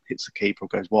shot hits the keeper or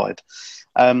goes wide.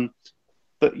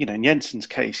 But, in Jensen's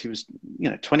case, he was,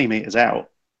 20 metres out.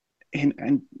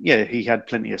 And he had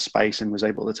plenty of space and was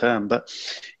able to turn. But,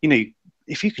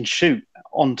 if you can shoot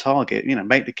on target,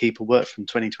 make the keeper work from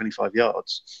 20, 25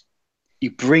 yards,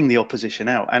 you bring the opposition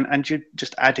out, and you're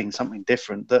just adding something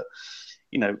different that,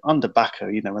 under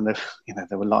Bakker, when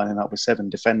they were lining up with 7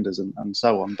 defenders and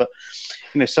so on. But,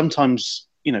 sometimes,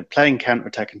 playing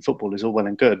counter-attacking football is all well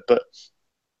and good, but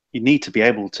you need to be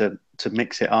able to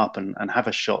mix it up and have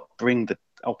a shot, bring the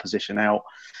opposition out,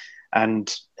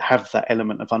 and have that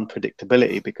element of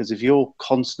unpredictability. Because if you're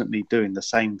constantly doing the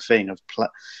same thing of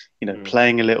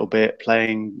playing a little bit,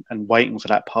 playing and waiting for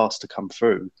that pass to come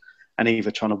through, and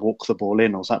either trying to walk the ball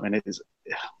in or something,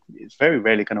 it's very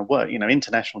rarely going to work.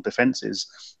 International defences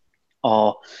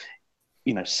are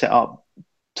set up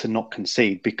to not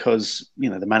concede because,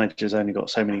 the manager's only got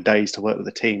so many days to work with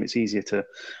the team. It's easier to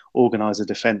organise a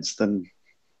defence than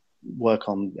work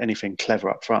on anything clever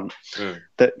up front.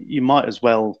 That you might as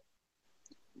well,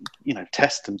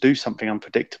 test and do something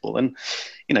unpredictable. And,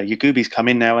 Yagubi's come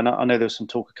in now, and I know there was some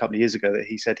talk a couple of years ago that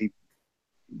he said he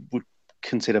would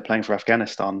consider playing for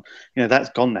Afghanistan. That's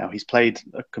gone now. He's played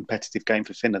a competitive game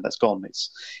for Finland. That's gone.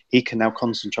 He can now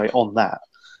concentrate on that.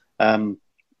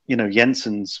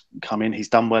 Jensen's come in. He's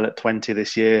done well at 20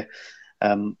 this year.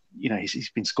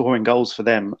 He's been scoring goals for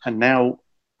them. And now,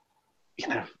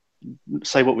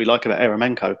 say what we like about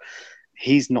Eremenko,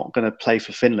 he's not going to play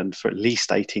for Finland for at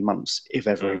least 18 months, if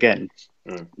ever again.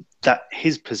 That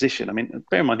his position,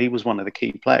 bear in mind, he was one of the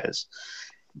key players.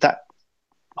 That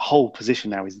whole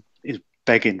position now is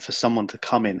begging for someone to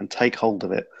come in and take hold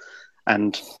of it.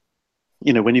 And,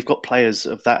 when you've got players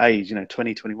of that age,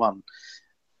 20, 21,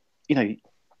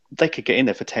 they could get in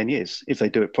there for 10 years if they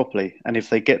do it properly and if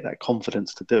they get that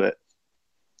confidence to do it.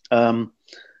 And,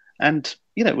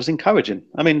 it was encouraging.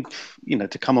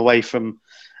 To come away from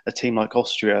a team like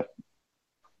Austria,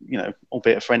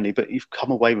 albeit a friendly, but you've come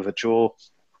away with a draw.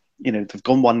 They've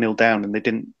gone 1-0 down and they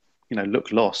didn't,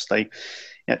 look lost. They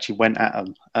actually went at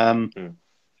them.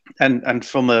 And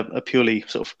from a purely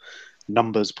sort of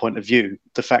numbers point of view,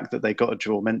 the fact that they got a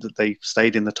draw meant that they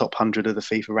stayed in the top 100 of the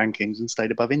FIFA rankings and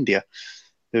stayed above India,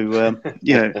 who,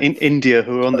 in India,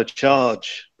 who are on the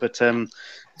charge. But I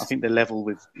think they're level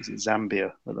with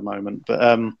Zambia at the moment.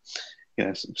 But,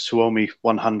 Suomi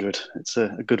 100. It's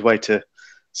a good way to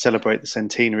celebrate the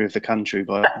centenary of the country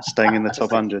by staying in the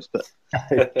top 100. But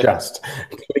just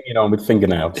clinging on with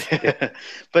fingernails.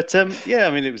 But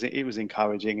it was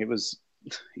encouraging. It was,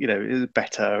 it was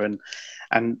better,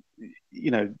 and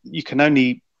you can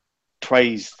only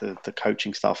praise the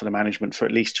coaching staff and the management for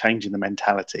at least changing the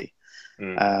mentality.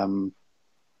 You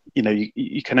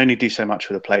can only do so much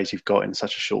with the players you've got in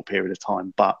such a short period of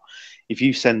time. But if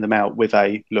you send them out with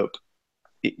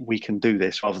we can do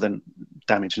this rather than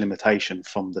damage limitation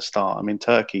from the start.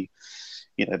 Turkey,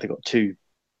 they got 2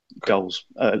 goals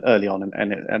early on,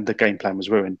 and the game plan was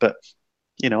ruined. But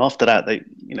after that,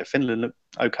 Finland looked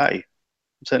okay,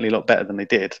 certainly a lot better than they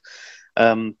did.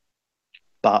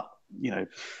 But you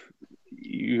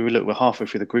look, we're halfway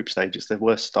through the group stage. It's the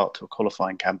worst start to a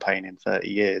qualifying campaign in 30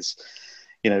 years.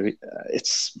 It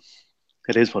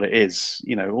is what it is.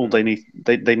 All they need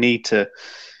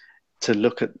to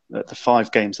look at the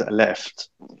 5 games that are left.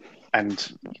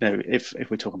 And, if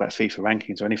we're talking about FIFA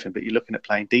rankings or anything, but you're looking at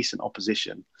playing decent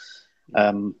opposition,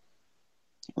 some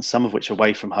of which are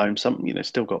away from home, some,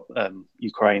 still got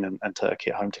Ukraine and Turkey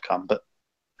at home to come. But,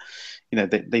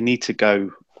 they need to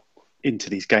go into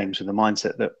these games with the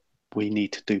mindset that we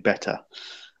need to do better.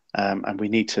 And we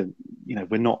need to,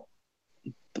 we're not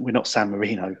San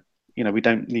Marino. We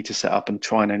don't need to set up and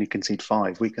try and only concede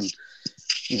 5. We can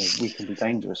be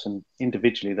dangerous, and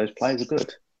individually those players are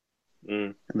good.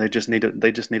 And they just need a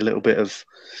little bit of,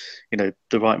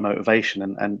 the right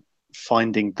motivation and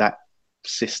finding that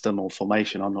system or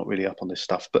formation. I'm not really up on this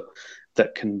stuff, but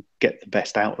that can get the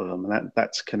best out of them, and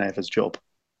that's Kaneva's job.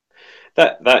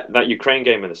 That Ukraine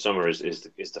game in the summer is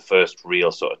the first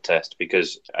real sort of test,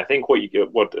 because I think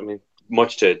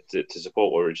much to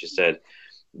support what Richard said,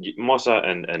 Mossa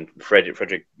and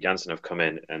Fredrik Jansen have come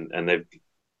in and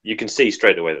you can see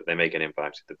straight away that they make an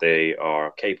impact, that they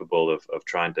are capable of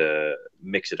trying to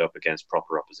mix it up against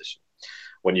proper opposition.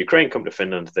 When Ukraine come to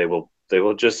Finland, they will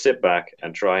just sit back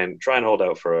and try and hold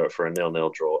out for a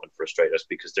 0-0 draw and frustrate us,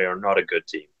 because they are not a good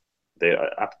team.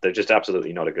 They're just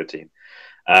absolutely not a good team.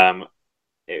 So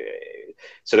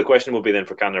the question will be then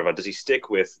for Kanerva, does he stick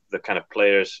with the kind of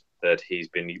players that he's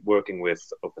been working with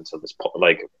up until this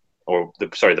point,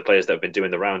 the players that have been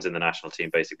doing the rounds in the national team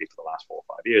basically for the last 4 or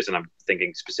 5 years? And I'm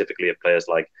thinking specifically of players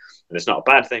like, and it's not a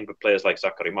bad thing, but players like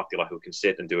Sakari Mattila, who can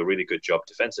sit and do a really good job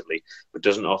defensively, but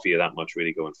doesn't offer you that much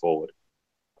really going forward.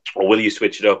 Or will you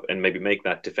switch it up and maybe make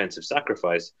that defensive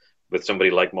sacrifice with somebody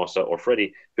like Mossa or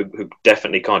Freddie, who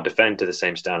definitely can't defend to the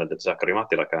same standard that Sakari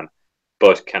Mattila can,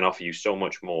 but can offer you so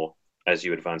much more as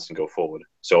you advance and go forward?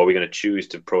 So are we going to choose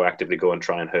to proactively go and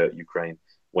try and hurt Ukraine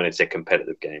when it's a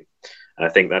competitive game? And I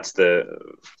think that's I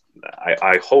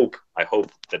hope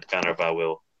that Kanerva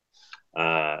will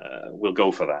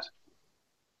go for that.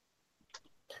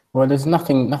 Well, there's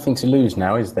nothing to lose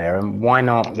now, is there? And why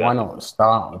not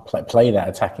start play that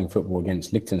attacking football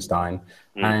against Liechtenstein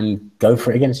and go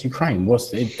for it against Ukraine?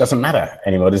 It doesn't matter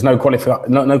anymore. There's no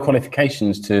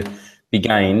qualifications to be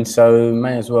gained, so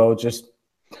may as well just.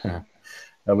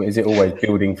 Is it always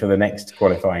building for the next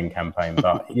qualifying campaign?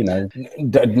 But no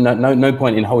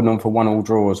point in holding on for 1-1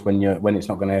 draws when it's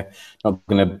not going to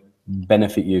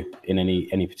benefit you in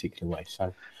any particular way.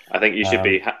 So I think you should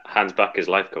be hands back as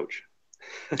life coach.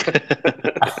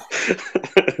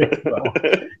 well,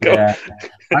 yeah,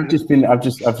 I've just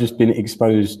been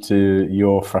exposed to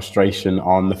your frustration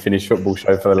on the Finnish football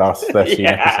show for the last 13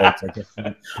 episodes. I guess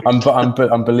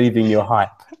I'm believing your hype.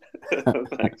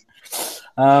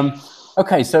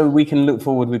 Okay, so we can look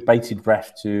forward with bated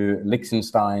breath to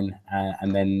Liechtenstein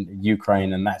and then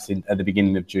Ukraine, and that's at the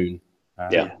beginning of June.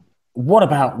 What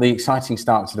about the exciting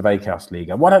start to the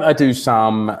Veikkausliiga? Why don't I do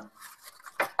some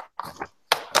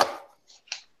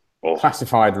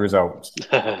classified results?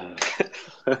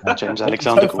 James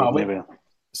Alexander.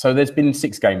 So there's been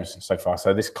 6 games so far.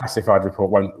 So this classified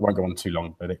report won't go on too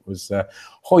long, but it was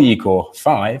Huuhkajat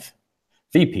 5,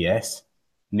 VPS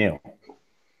 0,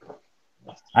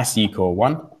 Asjikko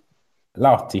 1,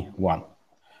 Lahti 1,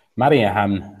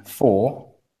 Mariehamn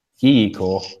 4,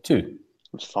 Huuhkajat 2. It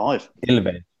was 5.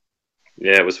 Ilves.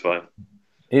 Yeah, it was 5.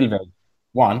 Ilves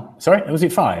 1. Sorry, was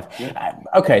it 5? Yeah.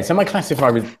 Okay, so my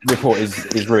classified report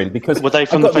is ruined because were they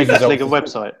from the Veikkausliiga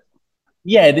website?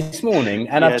 Yeah, this morning,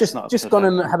 and I've just gone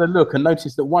and had a look and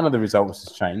noticed that one of the results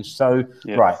has changed. So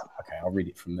right, okay, I'll read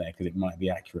it from there because it might be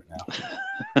accurate now.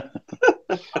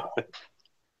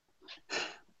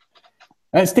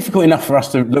 And it's difficult enough for us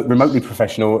to look remotely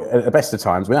professional at the best of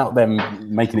times without them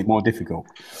making it more difficult.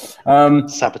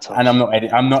 Sabotage. And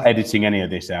I'm not editing any of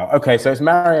this out. Okay, so it's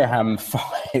Mariehamn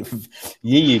 5,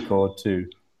 Huuhkajat 2,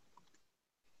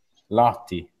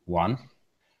 Lahti 1,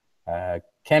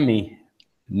 Kemi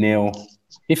 0,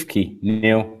 Hifki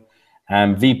 0,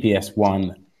 and VPS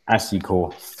 1,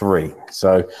 Asjikko 3.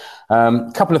 So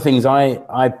a couple of things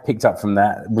I picked up from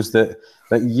that was that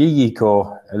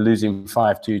Huuhkajat losing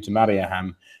 5-2 to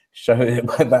Mariehamn show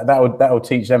that will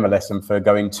teach them a lesson for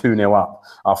going 2-0 up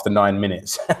after 9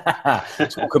 minutes.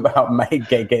 Talk about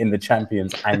getting the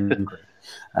champions angry,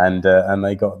 and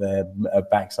they got their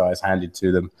backsides handed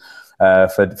to them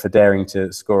for daring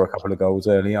to score a couple of goals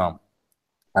early on.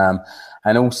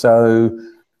 And also,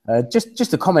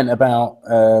 just a comment about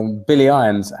Billy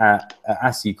Irons at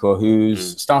Asjikko,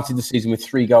 who's started the season with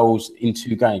 3 goals in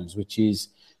 2 games, which is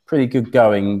pretty good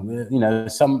going. You know,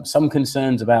 some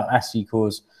concerns about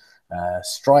Asjikko's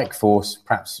strike force,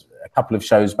 perhaps a couple of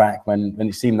shows back when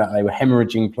it seemed that they were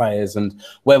hemorrhaging players and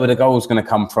where were the goals going to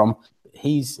come from.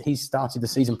 He's started the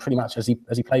season pretty much as he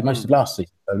played most of last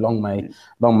season. So long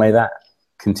may that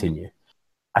continue.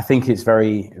 I think it's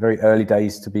very, very early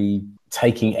days to be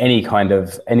taking any kind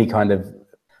of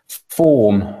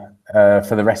form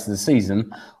for the rest of the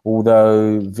season.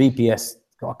 Although VPS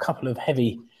got a couple of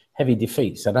heavy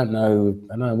defeats. I don't know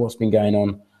what's been going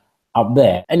on up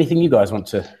there. Anything you guys want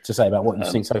to say about what you've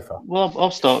seen so far? Well, I'll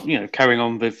start. Carrying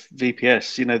on with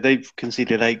VPS. They've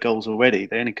conceded 8 goals already.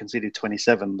 They only conceded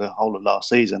 27 the whole of last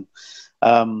season.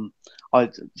 I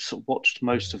sort of watched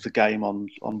most of the game on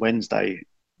Wednesday,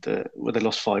 where they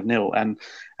lost 5-0, and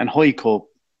Huuhkajat.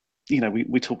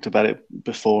 We talked about it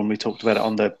before, and we talked about it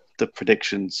on the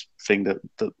predictions thing that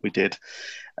we did.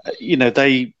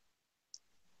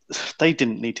 They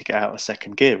didn't need to get out of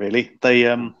second gear, really. They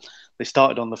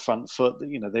started on the front foot.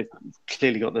 They've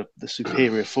clearly got the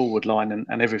superior forward line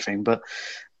and everything, but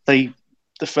the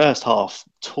first half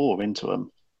tore into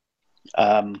them.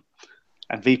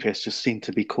 And VPS just seemed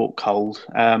to be caught cold.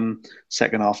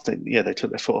 Second half, they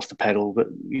took their foot off the pedal, but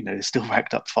they still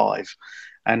racked up 5.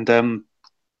 And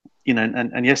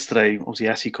and yesterday, obviously,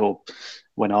 Asjikko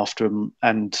went after them,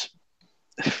 and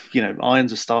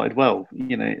Irons have started well.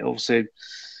 Also,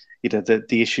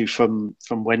 the issue from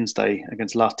Wednesday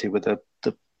against Lahti with the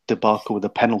debacle with the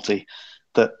penalty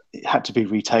that it had to be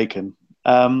retaken.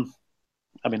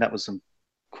 That was some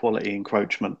quality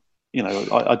encroachment.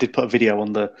 I did put a video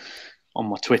on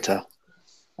my Twitter.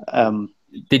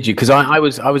 Did you? Because I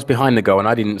was behind the goal and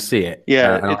I didn't see it.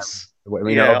 Yeah,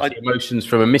 emotions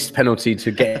from a missed penalty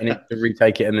to getting it to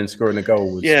retake it and then scoring a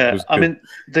goal was was good.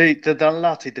 The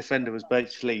Lahti defender was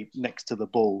basically next to the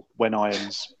ball when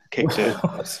Irons kicked it.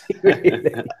 Really?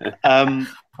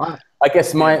 I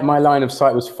guess my line of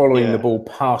sight was following the ball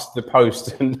past the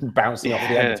post and bouncing off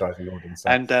the advertising audience. So.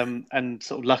 And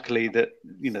sort of luckily that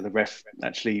the ref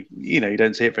actually you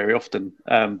don't see it very often.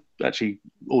 Actually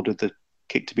ordered the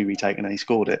kick to be retaken and he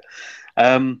scored it.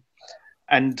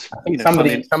 And I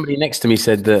think somebody next to me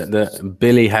said that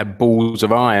Billy had balls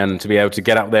of iron to be able to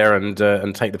get up there and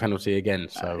take the penalty again.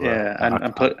 So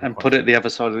and put it the other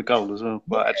side of the goal as well.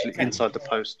 Well, actually inside the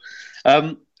post.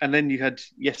 And then you had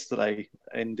yesterday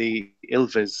in the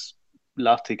Ilves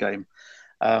Lahti game,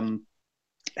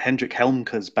 Hendrik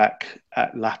Helmke's back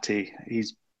at Lahti.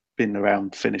 He's been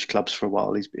around Finnish clubs for a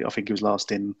while. I think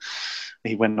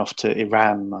he went off to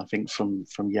Iran, I think, from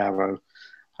Yarrow.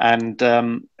 And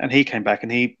he came back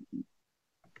and he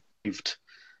moved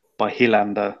by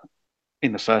Hilander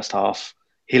in the first half.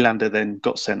 Hilander then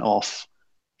got sent off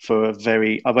for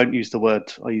I won't use the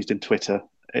word I used in Twitter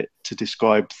to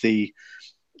describe the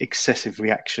excessive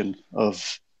reaction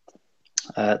of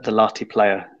the Lahti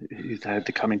player who they had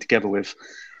to come in together with.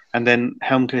 And then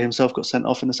Helmke himself got sent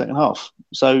off in the second half.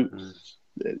 So,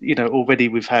 already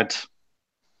we've had,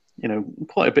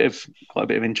 quite a bit of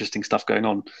interesting stuff going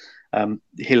on.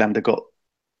 Hilander got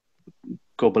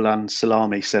Gobolan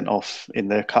Salami sent off in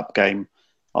their cup game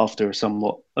after a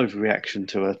somewhat overreaction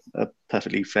to a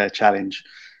perfectly fair challenge.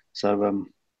 So,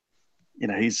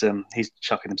 he's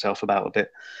chucking himself about a bit.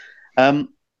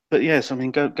 But yes, I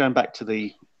mean, going back to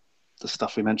the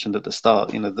stuff we mentioned at the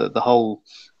start, the whole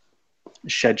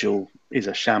schedule is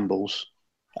a shambles.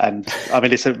 And I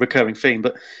mean, it's a recurring theme,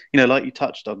 but, like you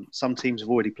touched on, some teams have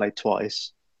already played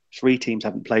twice. 3 teams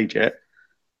haven't played yet.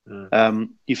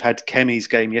 You've had Kemi's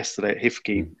game yesterday at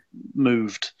Huuhkajat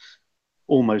moved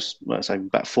almost,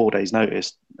 about 4 days'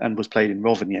 notice, and was played in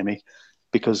Rovaniemi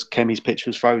because Kemi's pitch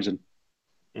was frozen.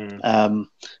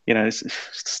 It's the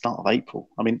start of April.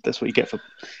 I mean, that's what you get for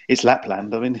it's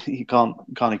Lapland. I mean, you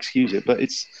can't excuse it, but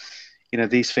it's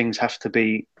these things have to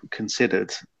be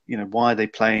considered. Why are they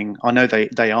playing? I know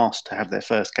they asked to have their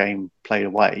first game played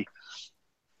away,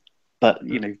 but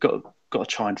you've got to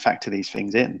try and factor these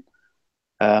things in.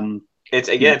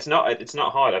 It's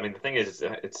not hard. I mean, the thing is,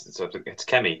 it's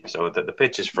Kemi, so the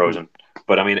pitch is frozen.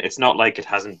 But I mean, it's not like it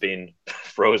hasn't been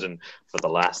frozen for the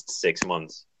last 6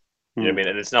 months. You know what I mean?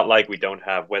 And it's not like we don't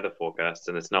have weather forecasts,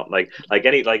 and it's not like I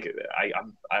don't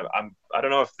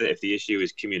know if the issue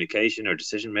is communication or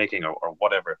decision making or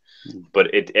whatever, but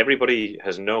everybody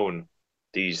has known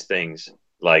these things,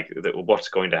 like what's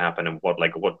going to happen and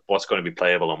what's going to be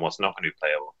playable and what's not going to be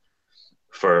playable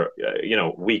for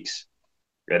weeks.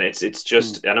 And it's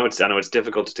just I know it's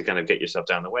difficult to kind of get yourself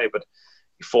down the way, but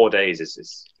 4 days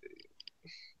is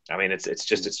I mean, it's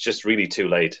just really too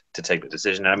late to take the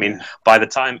decision. And I mean, by the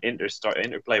time Inter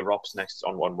play Rops next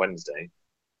on Wednesday,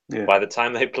 by the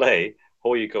time they play,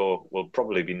 Huuhkajat will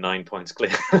probably be 9 points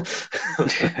clear. It's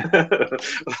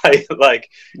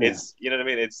you know what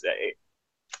I mean.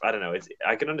 I don't know.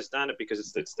 I can understand it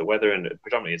because it's the weather and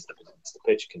predominantly it's the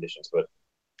pitch conditions. But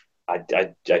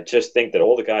I just think that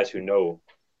all the guys who know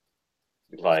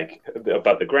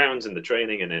about the grounds and the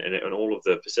training and all of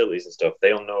the facilities and stuff,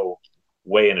 they'll know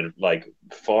way in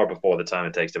far before the time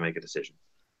it takes to make a decision.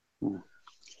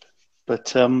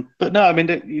 But no, I mean,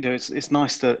 it's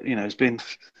nice that it's been,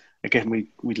 again,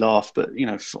 we laugh, but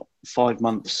 5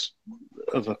 months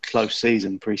of a close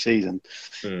season, pre-season.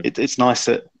 It's nice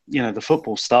that the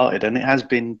football started, and it has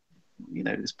been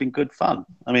it's been good fun.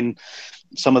 I mean,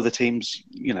 some of the teams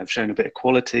have shown a bit of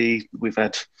quality. We've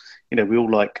had we all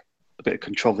like a bit of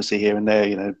controversy here and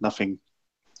there. Nothing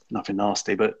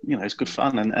nasty, but it's good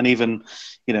fun. And even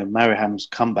Mariham's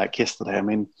comeback yesterday. I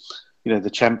mean, the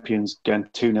champions going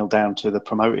 2-0 down to the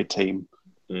promoted team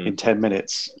in 10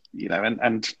 minutes.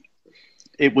 And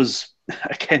it was,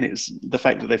 again, it's the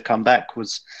fact that they've come back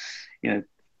was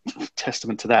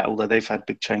testament to that. Although they've had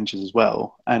big changes as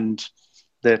well. And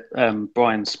that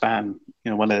Brian Spann,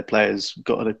 one of their players,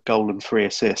 got a goal and 3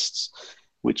 assists,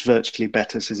 which virtually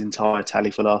betters his entire tally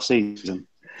for last season.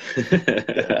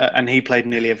 And he played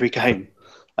nearly every game,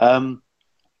 and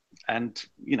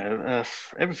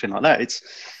everything like that.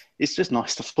 It's just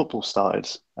nice the football started.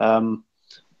 It's. I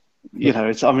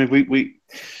mean, we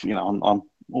I'm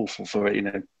awful for it.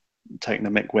 Taking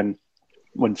the mick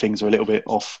when things are a little bit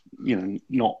off.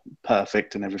 Not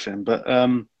perfect and everything, but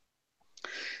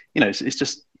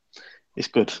it's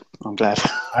good. I'm glad.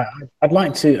 I'd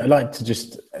like to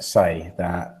just say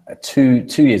that two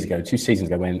seasons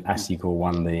ago, when Astikor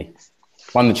won the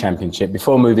championship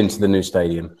before moving to the new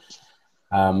stadium,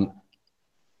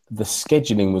 the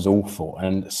scheduling was awful,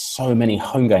 and so many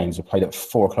home games were played at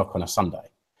 4:00 on a Sunday.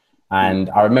 And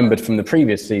I remembered from the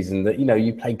previous season that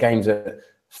you played games at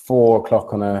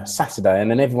 4:00 on a Saturday,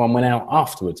 and then everyone went out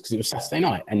afterwards because it was Saturday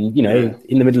night, and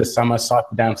in the middle of summer,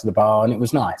 cycled down to the bar, and it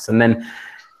was nice. And then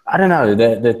I don't know,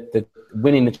 the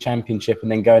winning the championship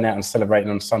and then going out and celebrating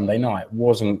on Sunday night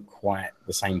wasn't quite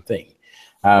the same thing.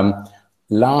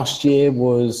 Last year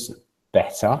was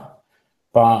better,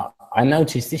 but I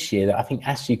noticed this year that I think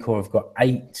Astikor have got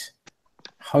 8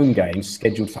 home games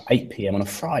scheduled for 8 p.m. on a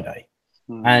Friday.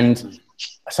 And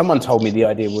someone told me the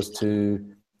idea was to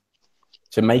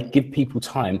give people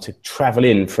time to travel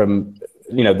in from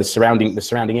the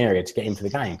surrounding area to get in for the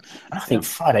game. And I think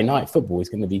Friday night football is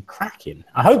going to be cracking.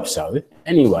 I hope so.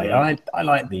 Anyway, I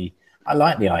like the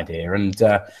idea, and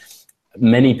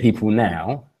many people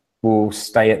now will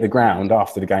stay at the ground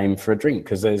after the game for a drink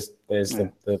because there's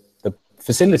the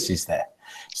facilities there.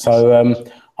 So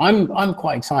I'm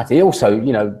quite excited. Also,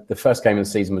 the first game of the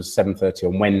season was 7:30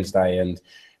 on Wednesday, and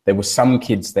there were some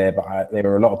kids there, but there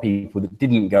were a lot of people that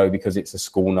didn't go because it's a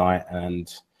school night,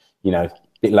 and a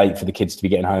bit late for the kids to be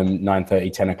getting home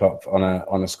 9:30, 10 o'clock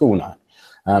on a school night.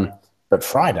 But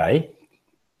Friday,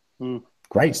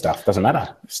 great stuff. Doesn't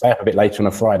matter. Stay up a bit later on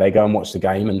a Friday, go and watch the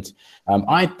game, and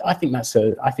I think that's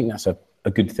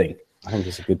a good thing. I think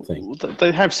it's a good thing.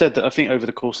 They have said that I think over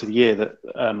the course of the year that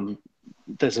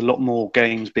there's a lot more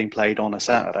games being played on a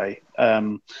Saturday.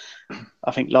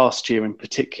 I think last year in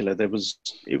particular, it was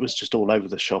just all over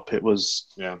the shop. It was,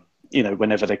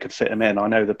 whenever they could fit them in. I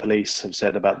know the police have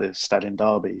said about the Stadium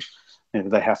Derby,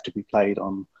 they have to be played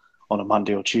on a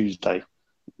Monday or Tuesday,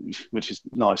 which is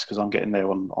nice because I'm getting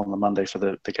there on the Monday for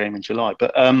the game in July.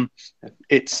 But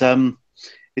it's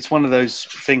one of those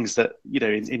things that,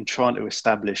 in trying to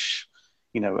establish,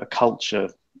 a culture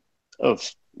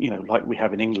of, like we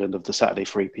have in England of the Saturday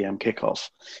 3 p.m. kickoff.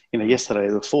 Yesterday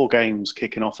there were 4 games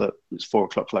kicking off at 4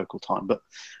 o'clock local time, but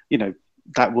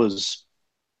that was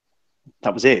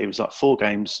it. It was like 4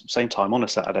 games same time on a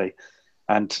Saturday,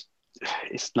 and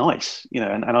it's nice,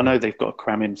 And I know they've got to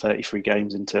cram in 33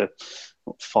 games into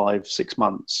 5-6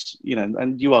 months,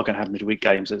 and you are going to have midweek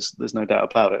games. There's no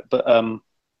doubt about it, but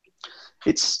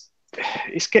it's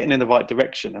getting in the right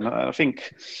direction, and I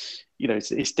think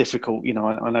it's difficult.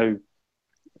 I know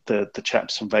the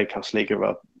chaps from Veikkausliiga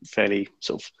are fairly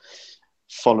sort of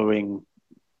following,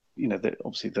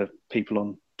 obviously the people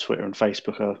on Twitter and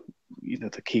Facebook are,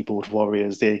 the keyboard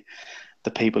warriors, the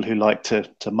people who like to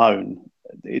moan.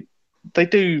 They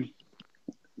do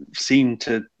seem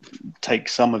to take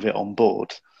some of it on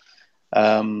board.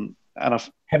 And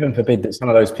heaven forbid that some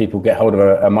of those people get hold of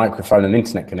a microphone and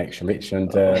internet connection, Rich,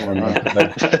 and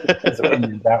there's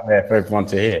opinions out there for everyone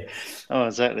to hear. Oh,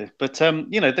 exactly. But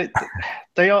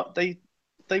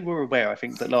they were aware, I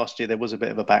think, that last year there was a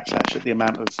bit of a backlash at the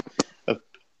amount of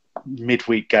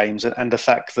midweek games, and the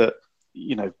fact that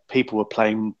people were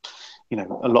playing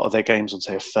a lot of their games on,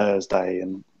 say, a Thursday,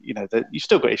 and that you've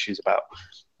still got issues about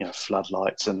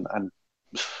floodlights and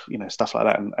stuff like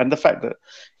that, and the fact that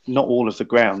not all of the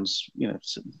grounds,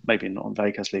 maybe not on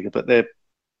Veikkausliiga, but they're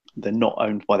not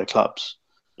owned by the clubs.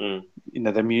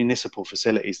 They're municipal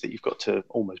facilities that you've got to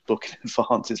almost book in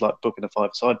advance. It's like booking a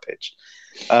 5-side pitch,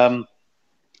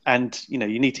 and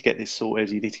you need to get this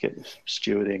sorted. You need to get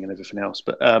stewarding and everything else.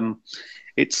 But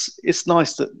it's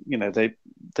nice that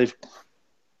they've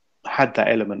had that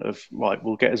element of, right,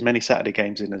 we'll get as many Saturday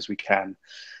games in as we can.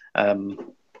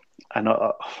 And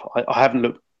I haven't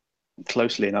looked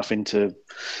closely enough into,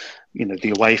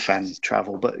 the away fan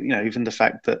travel, but even the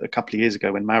fact that a couple of years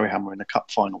ago when Mariham were in the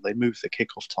cup final, they moved the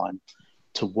kickoff time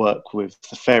to work with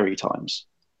the ferry times.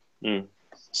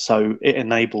 So it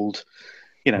enabled,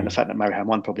 and the fact that Mariham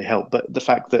won probably helped, but the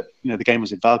fact that the game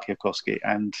was in Valkeakoski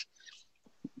and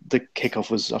the kickoff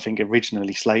was, I think,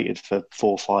 originally slated for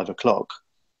 4 or 5 o'clock.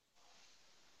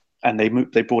 And they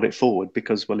brought it forward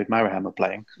because, well, if Mariham are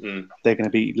playing, they're going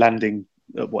to be landing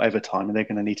at whatever time, and they're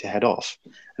going to need to head off.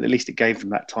 And at least it gave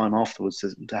them that time afterwards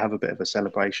to have a bit of a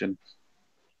celebration.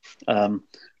 I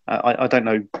don't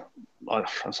know.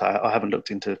 I haven't looked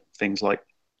into things like,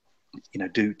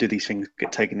 do these things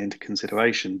get taken into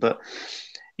consideration? But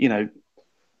you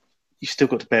still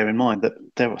got to bear in mind that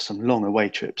there are some long away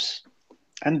trips,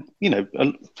 and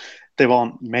there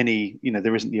aren't many,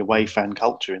 there isn't the away fan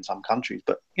culture in some countries,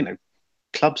 but,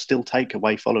 clubs still take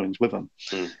away followings with them.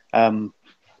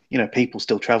 People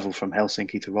still travel from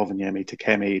Helsinki to Rovaniemi to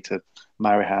Kemi to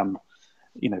Mariham,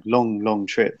 long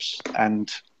trips.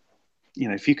 And,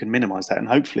 if you can minimise that, and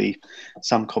hopefully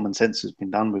some common sense has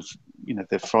been done with,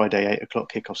 the Friday 8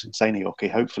 o'clock kickoffs in Seinäjoki.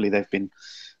 Hopefully there's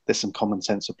some common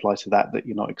sense applied to that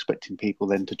you're not expecting people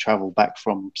then to travel back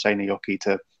from Seinäjoki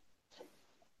to,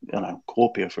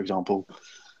 Kuopio, for example,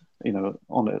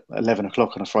 on 11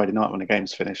 o'clock on a Friday night when the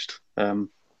game's finished.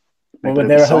 Well, when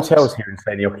there are hotels here in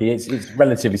Seinäjoki, it's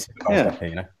relatively simple.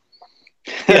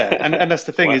 Yeah, and that's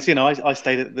the thing is, I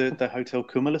stayed at the Hotel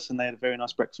Cumulus, and they had a very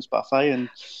nice breakfast buffet, and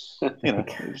you know,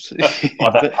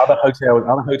 other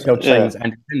hotel chains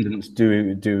and attendants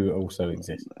do also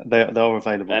exist. they are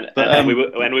available. And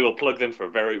we will plug them for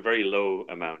very, very low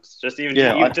amounts. Just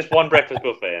just one breakfast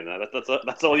buffet, and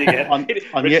that's all you get.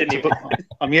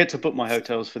 I'm yet to book my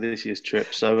hotels for this year's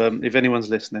trip. So if anyone's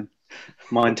listening,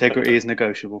 my integrity is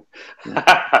negotiable.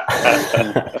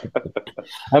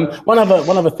 One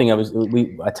other thing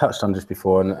I touched on just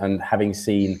before, and having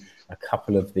seen a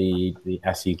couple of the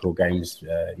ASICO games,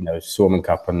 Suomen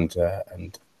Cup and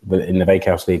in the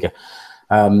Veikkausliiga,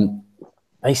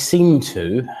 they seem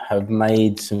to have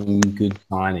made some good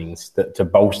signings to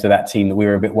bolster that team that we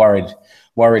were a bit worried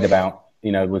about.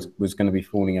 Was going to be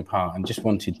falling apart, and just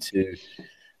wanted to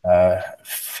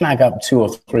flag up 2 or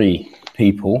 3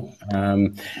 people.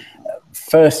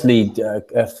 Firstly,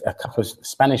 a couple of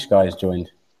Spanish guys joined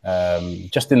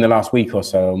just in the last week or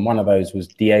so, and one of those was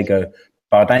Diego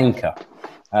Bardanca,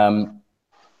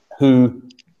 who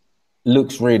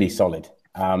looks really solid.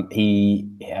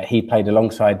 He played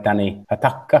alongside Danny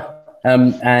Hataka,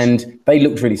 and they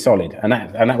looked really solid, and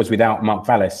that was without Mark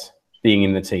Valles being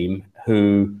in the team,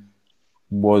 who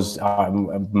was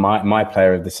my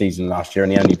player of the season last year,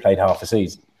 and he only played half a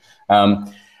season.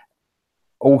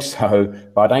 Also,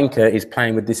 Bardanca is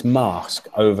playing with this mask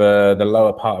over the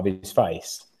lower part of his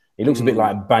face. He looks a bit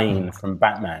like Bane from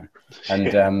Batman.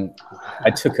 And I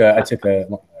took a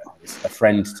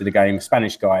friend to the game, a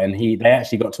Spanish guy, and they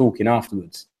actually got talking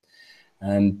afterwards.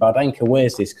 And Bardanca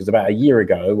wears this because about a year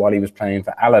ago, while he was playing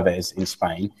for Alaves in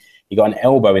Spain, he got an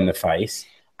elbow in the face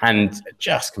and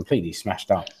just completely smashed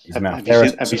up his mouth.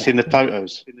 Have you seen the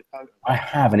photos? I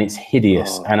have, and it's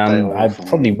hideous. And I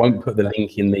probably won't put the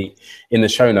link in the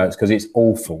show notes because it's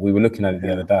awful. We were looking at it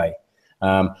the other day.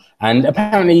 And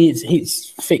apparently it's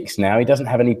fixed now. He doesn't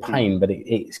have any pain, but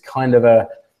it's kind of a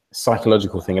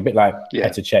psychological thing, a bit like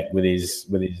Petr Cech with his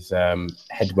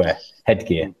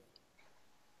headgear.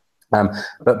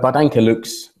 But Bardanca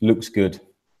looks good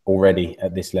already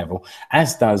at this level,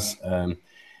 as does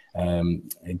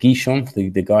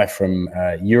Guichon, the guy from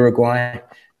Uruguay.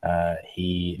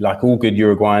 He, like all good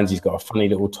Uruguayans, he's got a funny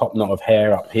little top knot of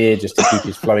hair up here just to keep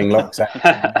his flowing locks out.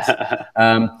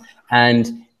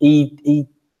 And he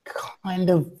kind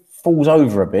of falls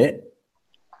over a bit,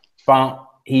 but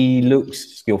he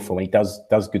looks skillful and he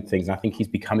does good things. And I think he's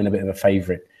becoming a bit of a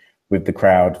favourite with the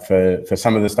crowd for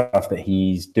some of the stuff that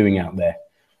he's doing out there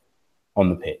on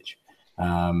the pitch.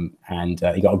 And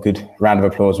he got a good round of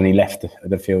applause when he left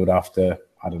the field after,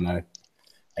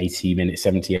 80 minutes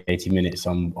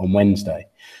on Wednesday.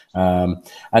 And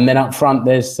then up front,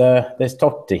 there's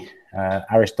Totti,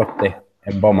 Aristote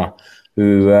Mboma,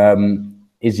 who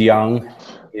is young,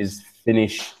 is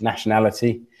Finnish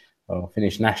nationality, or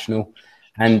Finnish national,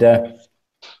 and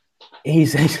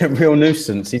he's a real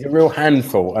nuisance. He's a real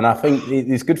handful, and I think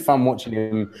it's good fun watching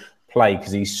him play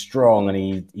because he's strong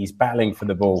and he's battling for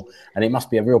the ball, and it must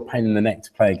be a real pain in the neck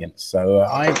to play against. So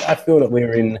I feel that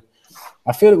we're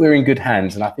in good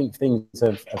hands, and I think things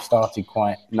have started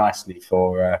quite nicely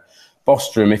for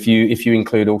Bostrom if you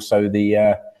include also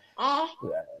the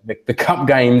cup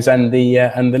games and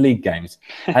the league games.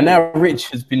 And now Rich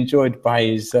has been joined by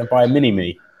a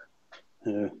mini-me.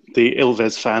 The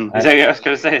Ilves fan. I was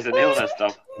going to say, it's an Ilves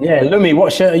stuff. Yeah, Lumi,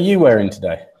 what shirt are you wearing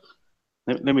today?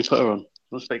 Let me put her on.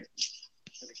 Let's speak.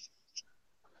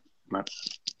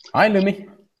 Hi, Lumi.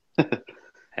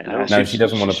 No, she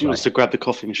doesn't want to play. She wants to grab the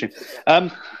coffee machine.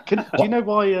 Do you know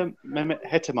why Mehmet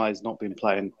Hetemay has not been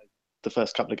playing the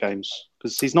first couple of games?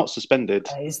 Because he's not suspended.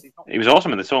 He was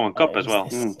awesome in the Suomen Cup as well.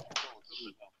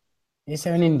 Is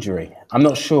there an injury? I'm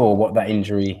not sure what that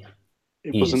injury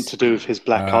It wasn't to do with his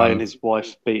black eye and his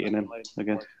wife beating him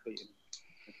again.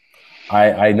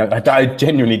 I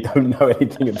genuinely don't know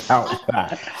anything about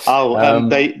that.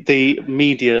 The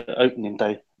media opening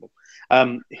day,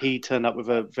 he turned up with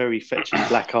a very fetching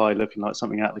black eye, looking like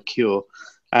something out of The Cure,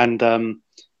 and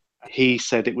he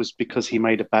said it was because he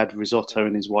made a bad risotto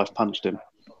and his wife punched him.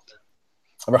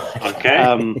 Right.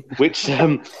 Okay. Which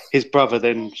his brother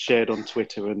then shared on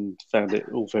Twitter and found it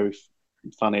all very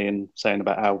funny and saying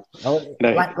about how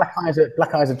black eyes are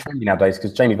trendy nowadays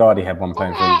because Jamie Vardy had one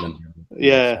playing for England.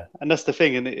 Yeah, and that's the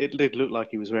thing, and it did look like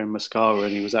he was wearing mascara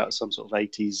and he was out of some sort of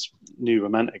 80s new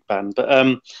romantic band.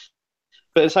 But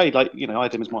I say, I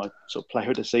had him as my sort of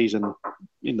player of the season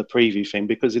in the preview thing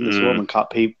because in the Suomen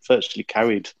Cup he virtually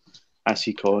carried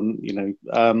ASICO, and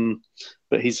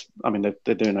but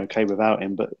they're doing okay without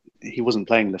him. But he wasn't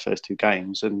playing the first 2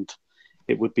 games, and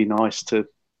it would be nice to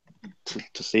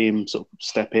see him sort of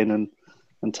step in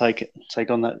and take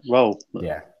on that role.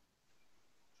 Yeah.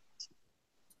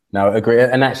 No, I agree.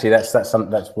 And actually, that's something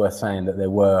that's worth saying, that there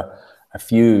were a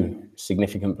few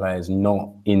significant players not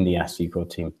in the ASICO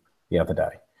team the other day.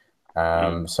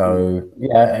 So,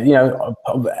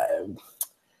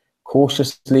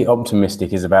 cautiously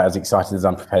optimistic is about as excited as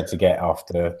I'm prepared to get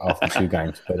after 2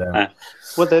 games. But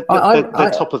well, they're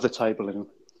top of the table. Anyway.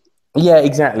 Yeah,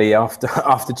 exactly.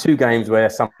 After 2 games where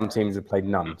some teams have played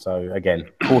none. So again,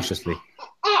 cautiously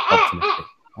optimistic.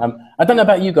 I don't know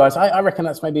about you guys. I reckon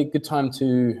that's maybe a good time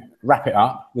to wrap it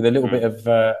up with a little bit of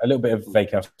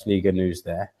Veikkausliiga news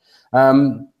there.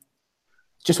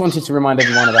 Just wanted to remind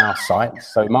everyone of our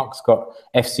sites. So Mark's got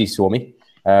FC Suomi,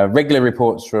 regular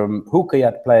reports from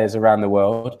Huuhkajat players around the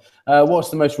world. What's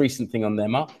the most recent thing on there,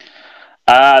 Mark?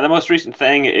 The most recent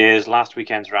thing is last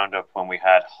weekend's roundup when we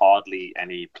had hardly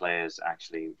any players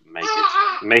actually make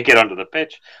it onto the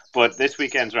pitch. But this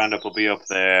weekend's roundup will be up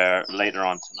there later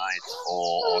on tonight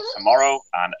or tomorrow,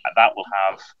 and that will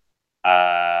have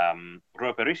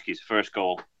Roope Riski's first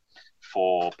goal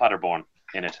for Paderborn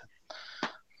in it.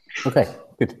 Okay,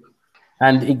 good.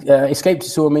 And Escape to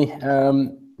Suomi,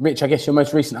 Rich, I guess your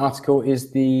most recent article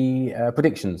is the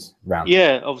predictions round.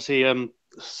 Yeah, obviously,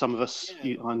 some of us,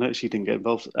 I noticed you didn't get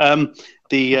involved. Mark,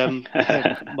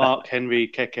 Henry,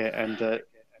 Keke, and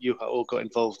Juha all got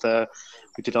involved.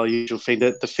 We did our usual thing.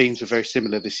 The themes were very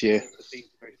similar this year.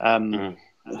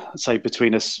 Say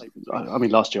between us, I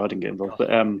mean, last year I didn't get involved, but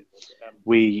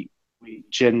we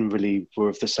generally were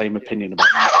of the same opinion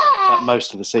about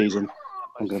most of the season.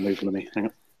 I'm going to move, Lemmy. Hang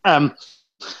on.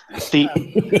 We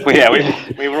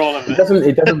were all of this.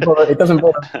 It doesn't bother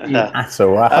me at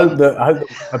all. I hope that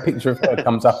a picture of her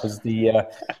comes up as the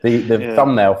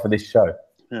thumbnail for this show.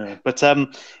 Yeah, but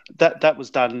that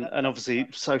was done, and obviously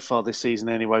so far this season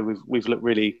anyway, we've looked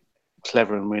really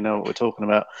clever and we know what we're talking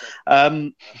about.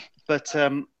 But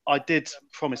I did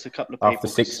promise a couple of people after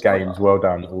 6 games. Well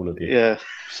done, all of you. Yeah,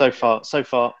 so far,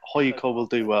 Huuhkajat will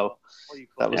do well.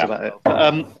 That was about it.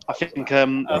 But I think I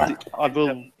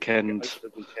will weekend,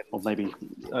 or maybe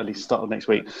early start of next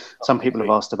week. Some people have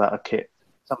asked about a kit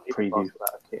preview,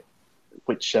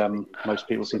 which most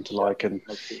people seem to like, and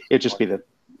it'll just be the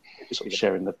sort of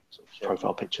sharing the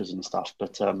profile pictures and stuff.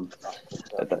 But I'll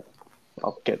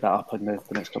get that up in the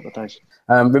next couple of days.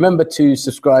 Remember to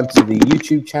subscribe to the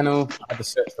YouTube channel. Either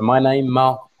search for my name,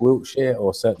 Mark Wiltshire,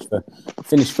 or search for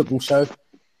Finnish Football Show.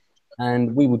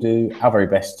 And we will do our very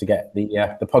best to get the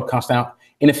podcast out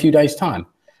in a few days' time.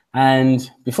 And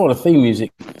before the theme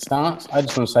music starts, I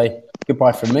just want to say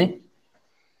goodbye from me.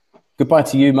 Goodbye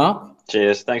to you, Mark.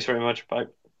 Cheers. Thanks very much. Bye.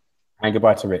 And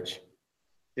goodbye to Rich.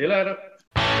 See you later.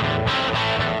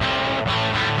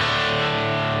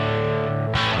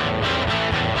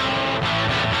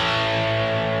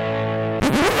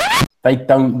 They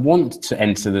don't want to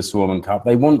enter the Suomen Cup.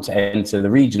 They want to enter the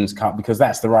Regions Cup because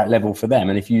that's the right level for them.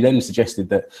 And if you then suggested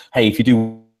that, hey, if you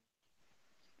do...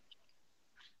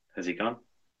 Has he gone?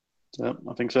 Yeah,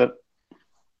 I think so.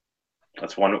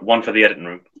 That's one for the editing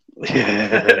room.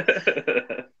 Yeah.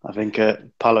 I think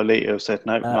Paolo Lito said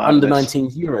no.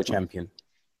 Under-19 Euro champion.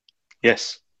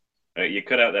 Yes. You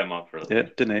cut out there, Mark, for a little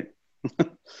bit. Didn't it?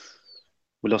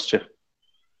 We lost you.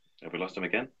 Have we lost him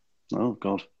again? Oh,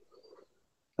 God.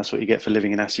 That's what you get for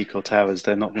living in ASICO Towers.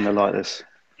 They're not going to like this.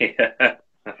 Yeah.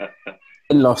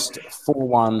 They lost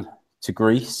 4-1 to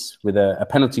Greece with a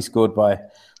penalty scored by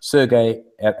Sergei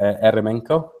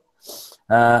Eremenko.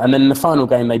 And then in the final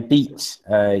game, they beat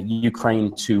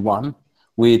Ukraine 2-1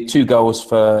 with 2 goals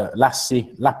for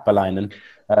Lassi Lappalainen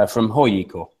from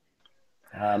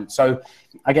Huuhkajat. So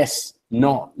I guess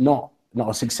not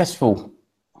a successful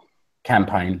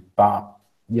campaign, but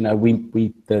you know,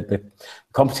 the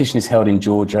competition is held in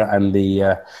Georgia, and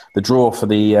the draw for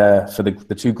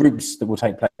the 2 groups that will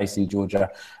take place in Georgia,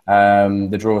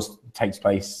 the draw takes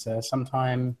place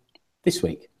sometime this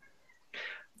week.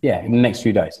 Yeah, in the next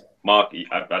few days. Mark,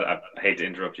 I hate to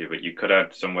interrupt you, but you cut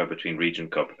out somewhere between Region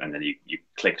Cup and then you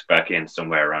clicked back in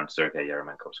somewhere around Sergei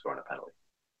Eremenko scoring a penalty.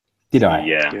 Did I?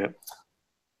 Yeah.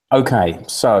 Okay,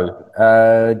 so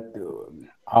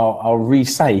I'll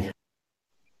re-say.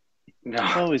 No.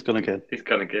 Oh, he's gone again. He's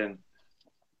gone again.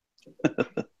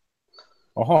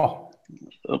 Oh.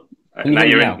 Now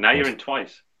you're in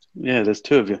twice. Yeah, there's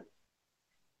 2 of you.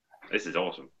 This is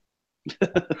awesome.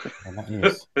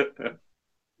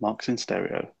 Mark's in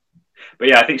stereo. But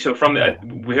yeah, I think so.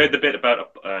 We heard the bit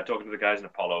about talking to the guys in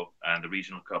Apollo and the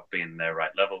Regional Cup being their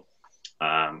right level,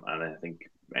 and I think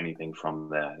anything from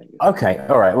there. Okay,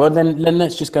 all right. Well, then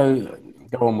let's just go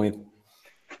on with.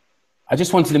 I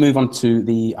just wanted to move on to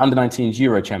the Under-19s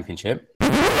Euro Championship.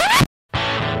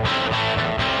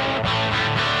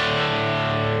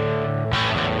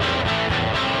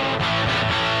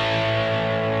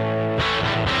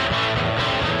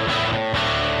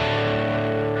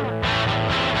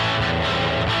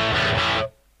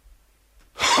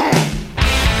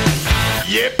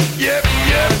 yep, yep.